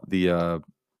came out? The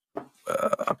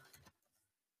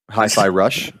Hi-Fi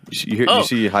Rush. You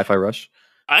see Hi-Fi Rush?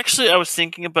 Actually, I was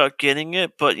thinking about getting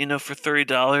it, but for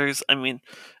 $30, I mean,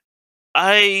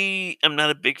 I am not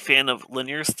a big fan of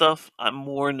linear stuff. I'm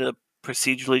more into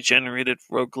procedurally generated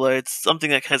roguelites, something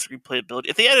that has replayability.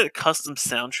 If they added a custom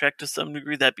soundtrack to some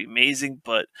degree, that'd be amazing,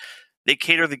 but they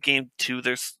cater the game to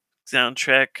their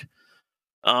soundtrack.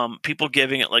 People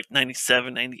giving it like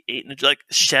 97, 98, and it's like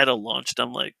Shadow launched.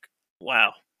 I'm like,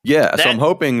 wow. Yeah, so I'm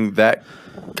hoping that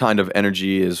kind of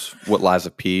energy is what Lies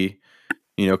of P,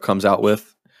 comes out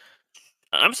with.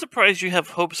 I'm surprised you have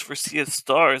hopes for Sea of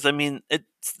Stars. I mean,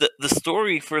 it's the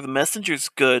story for the Messenger's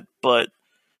good, but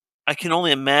I can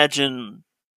only imagine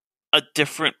a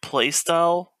different play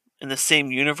style in the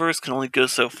same universe can only go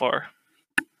so far.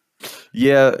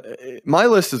 Yeah, my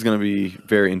list is going to be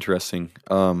very interesting.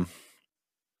 So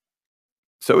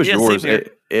is yours.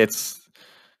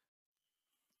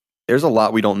 There's a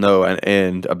lot we don't know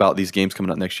and about these games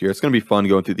coming up next year. It's going to be fun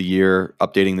going through the year,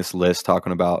 updating this list,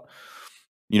 talking about,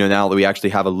 now that we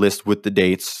actually have a list with the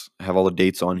dates, have all the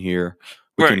dates on here.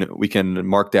 We can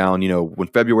mark down, when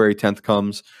February 10th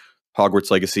comes,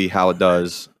 Hogwarts Legacy, how it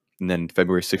does, and then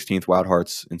February 16th, Wild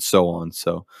Hearts, and so on.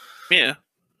 So yeah,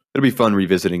 it'll be fun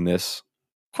revisiting this.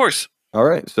 Of course. All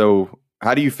right. So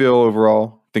how do you feel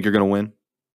overall? Think you're going to win?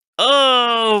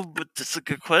 Oh, but that's a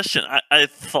good question. I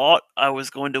thought I was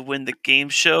going to win the game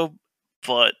show,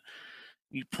 but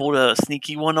you pulled a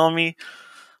sneaky one on me.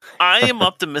 I am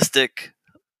optimistic,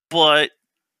 but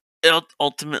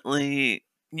ultimately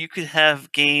you could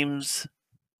have games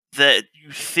that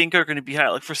you think are going to be high.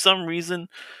 Like for some reason,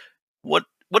 what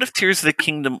if Tears of the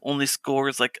Kingdom only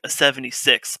scores like a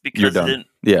 76 because You're done. it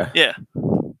didn't?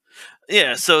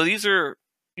 Yeah. So you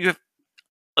have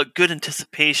a good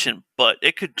anticipation, but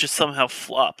it could just somehow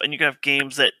flop, and you can have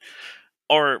games that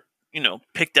are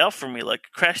picked out for me. Like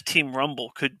Crash Team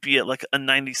Rumble could be at like a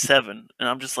 97, and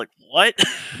I'm just like, what?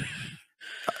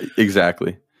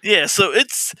 Exactly. Yeah. So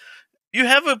you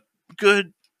have a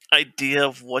good idea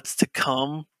of what's to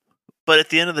come, but at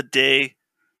the end of the day,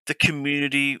 the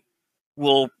community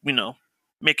will,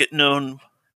 make it known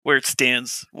where it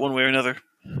stands one way or another.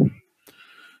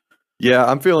 Yeah,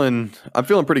 I'm feeling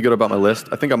pretty good about my list.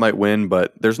 I think I might win,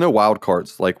 but there's no wild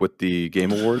cards like with the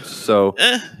Game Awards. So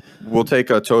we'll take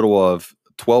a total of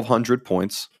 1,200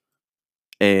 points,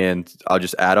 and I'll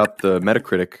just add up the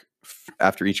Metacritic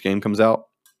after each game comes out.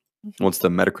 Once the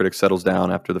Metacritic settles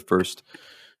down after the first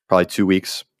probably 2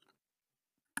 weeks,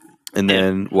 and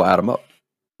then we'll add them up.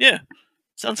 Yeah,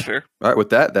 sounds fair. All right, with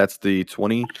that, that's the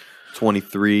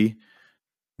 2023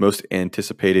 most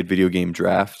anticipated video game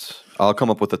draft. I'll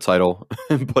come up with a title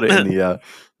and put it in the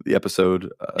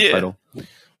episode title.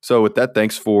 So with that,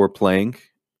 thanks for playing.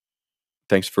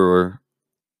 Thanks for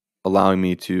allowing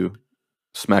me to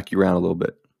smack you around a little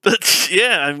bit. But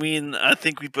yeah, I mean, I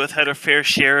think we both had our fair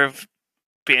share of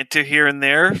banter here and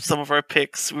there. Some of our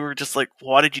picks, we were just like,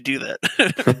 why did you do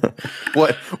that?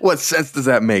 What sense does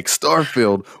that make?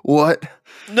 Starfield, what?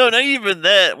 No, not even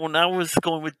that. When I was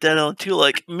going with Dead Island 2,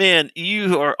 like, man,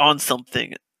 you are on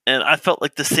something. And I felt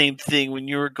like the same thing when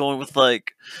you were going with,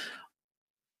 like,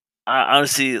 I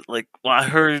honestly, like, when I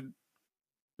heard,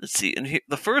 let's see, and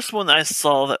the first one I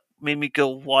saw that made me go,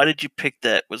 why did you pick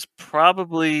that, was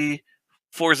probably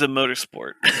Forza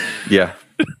Motorsport. Yeah.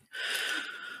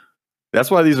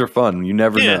 That's why these are fun. You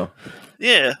never know.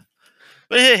 Yeah.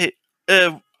 But hey,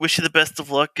 wish you the best of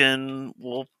luck, and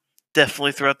we'll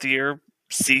definitely throughout the year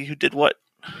see who did what.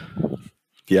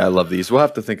 Yeah, I love these. We'll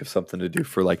have to think of something to do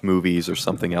for like movies or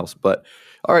something else. But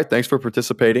all right, thanks for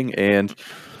participating. And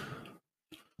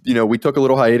we took a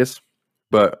little hiatus,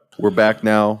 but we're back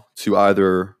now to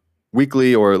either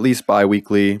weekly or at least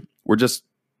bi-weekly. We're just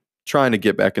trying to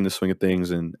get back in the swing of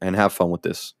things and have fun with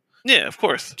this. Yeah, of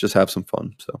course. Just have some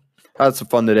fun. So I had some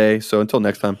fun today. So until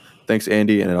next time, thanks,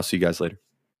 Andy, and I'll see you guys later.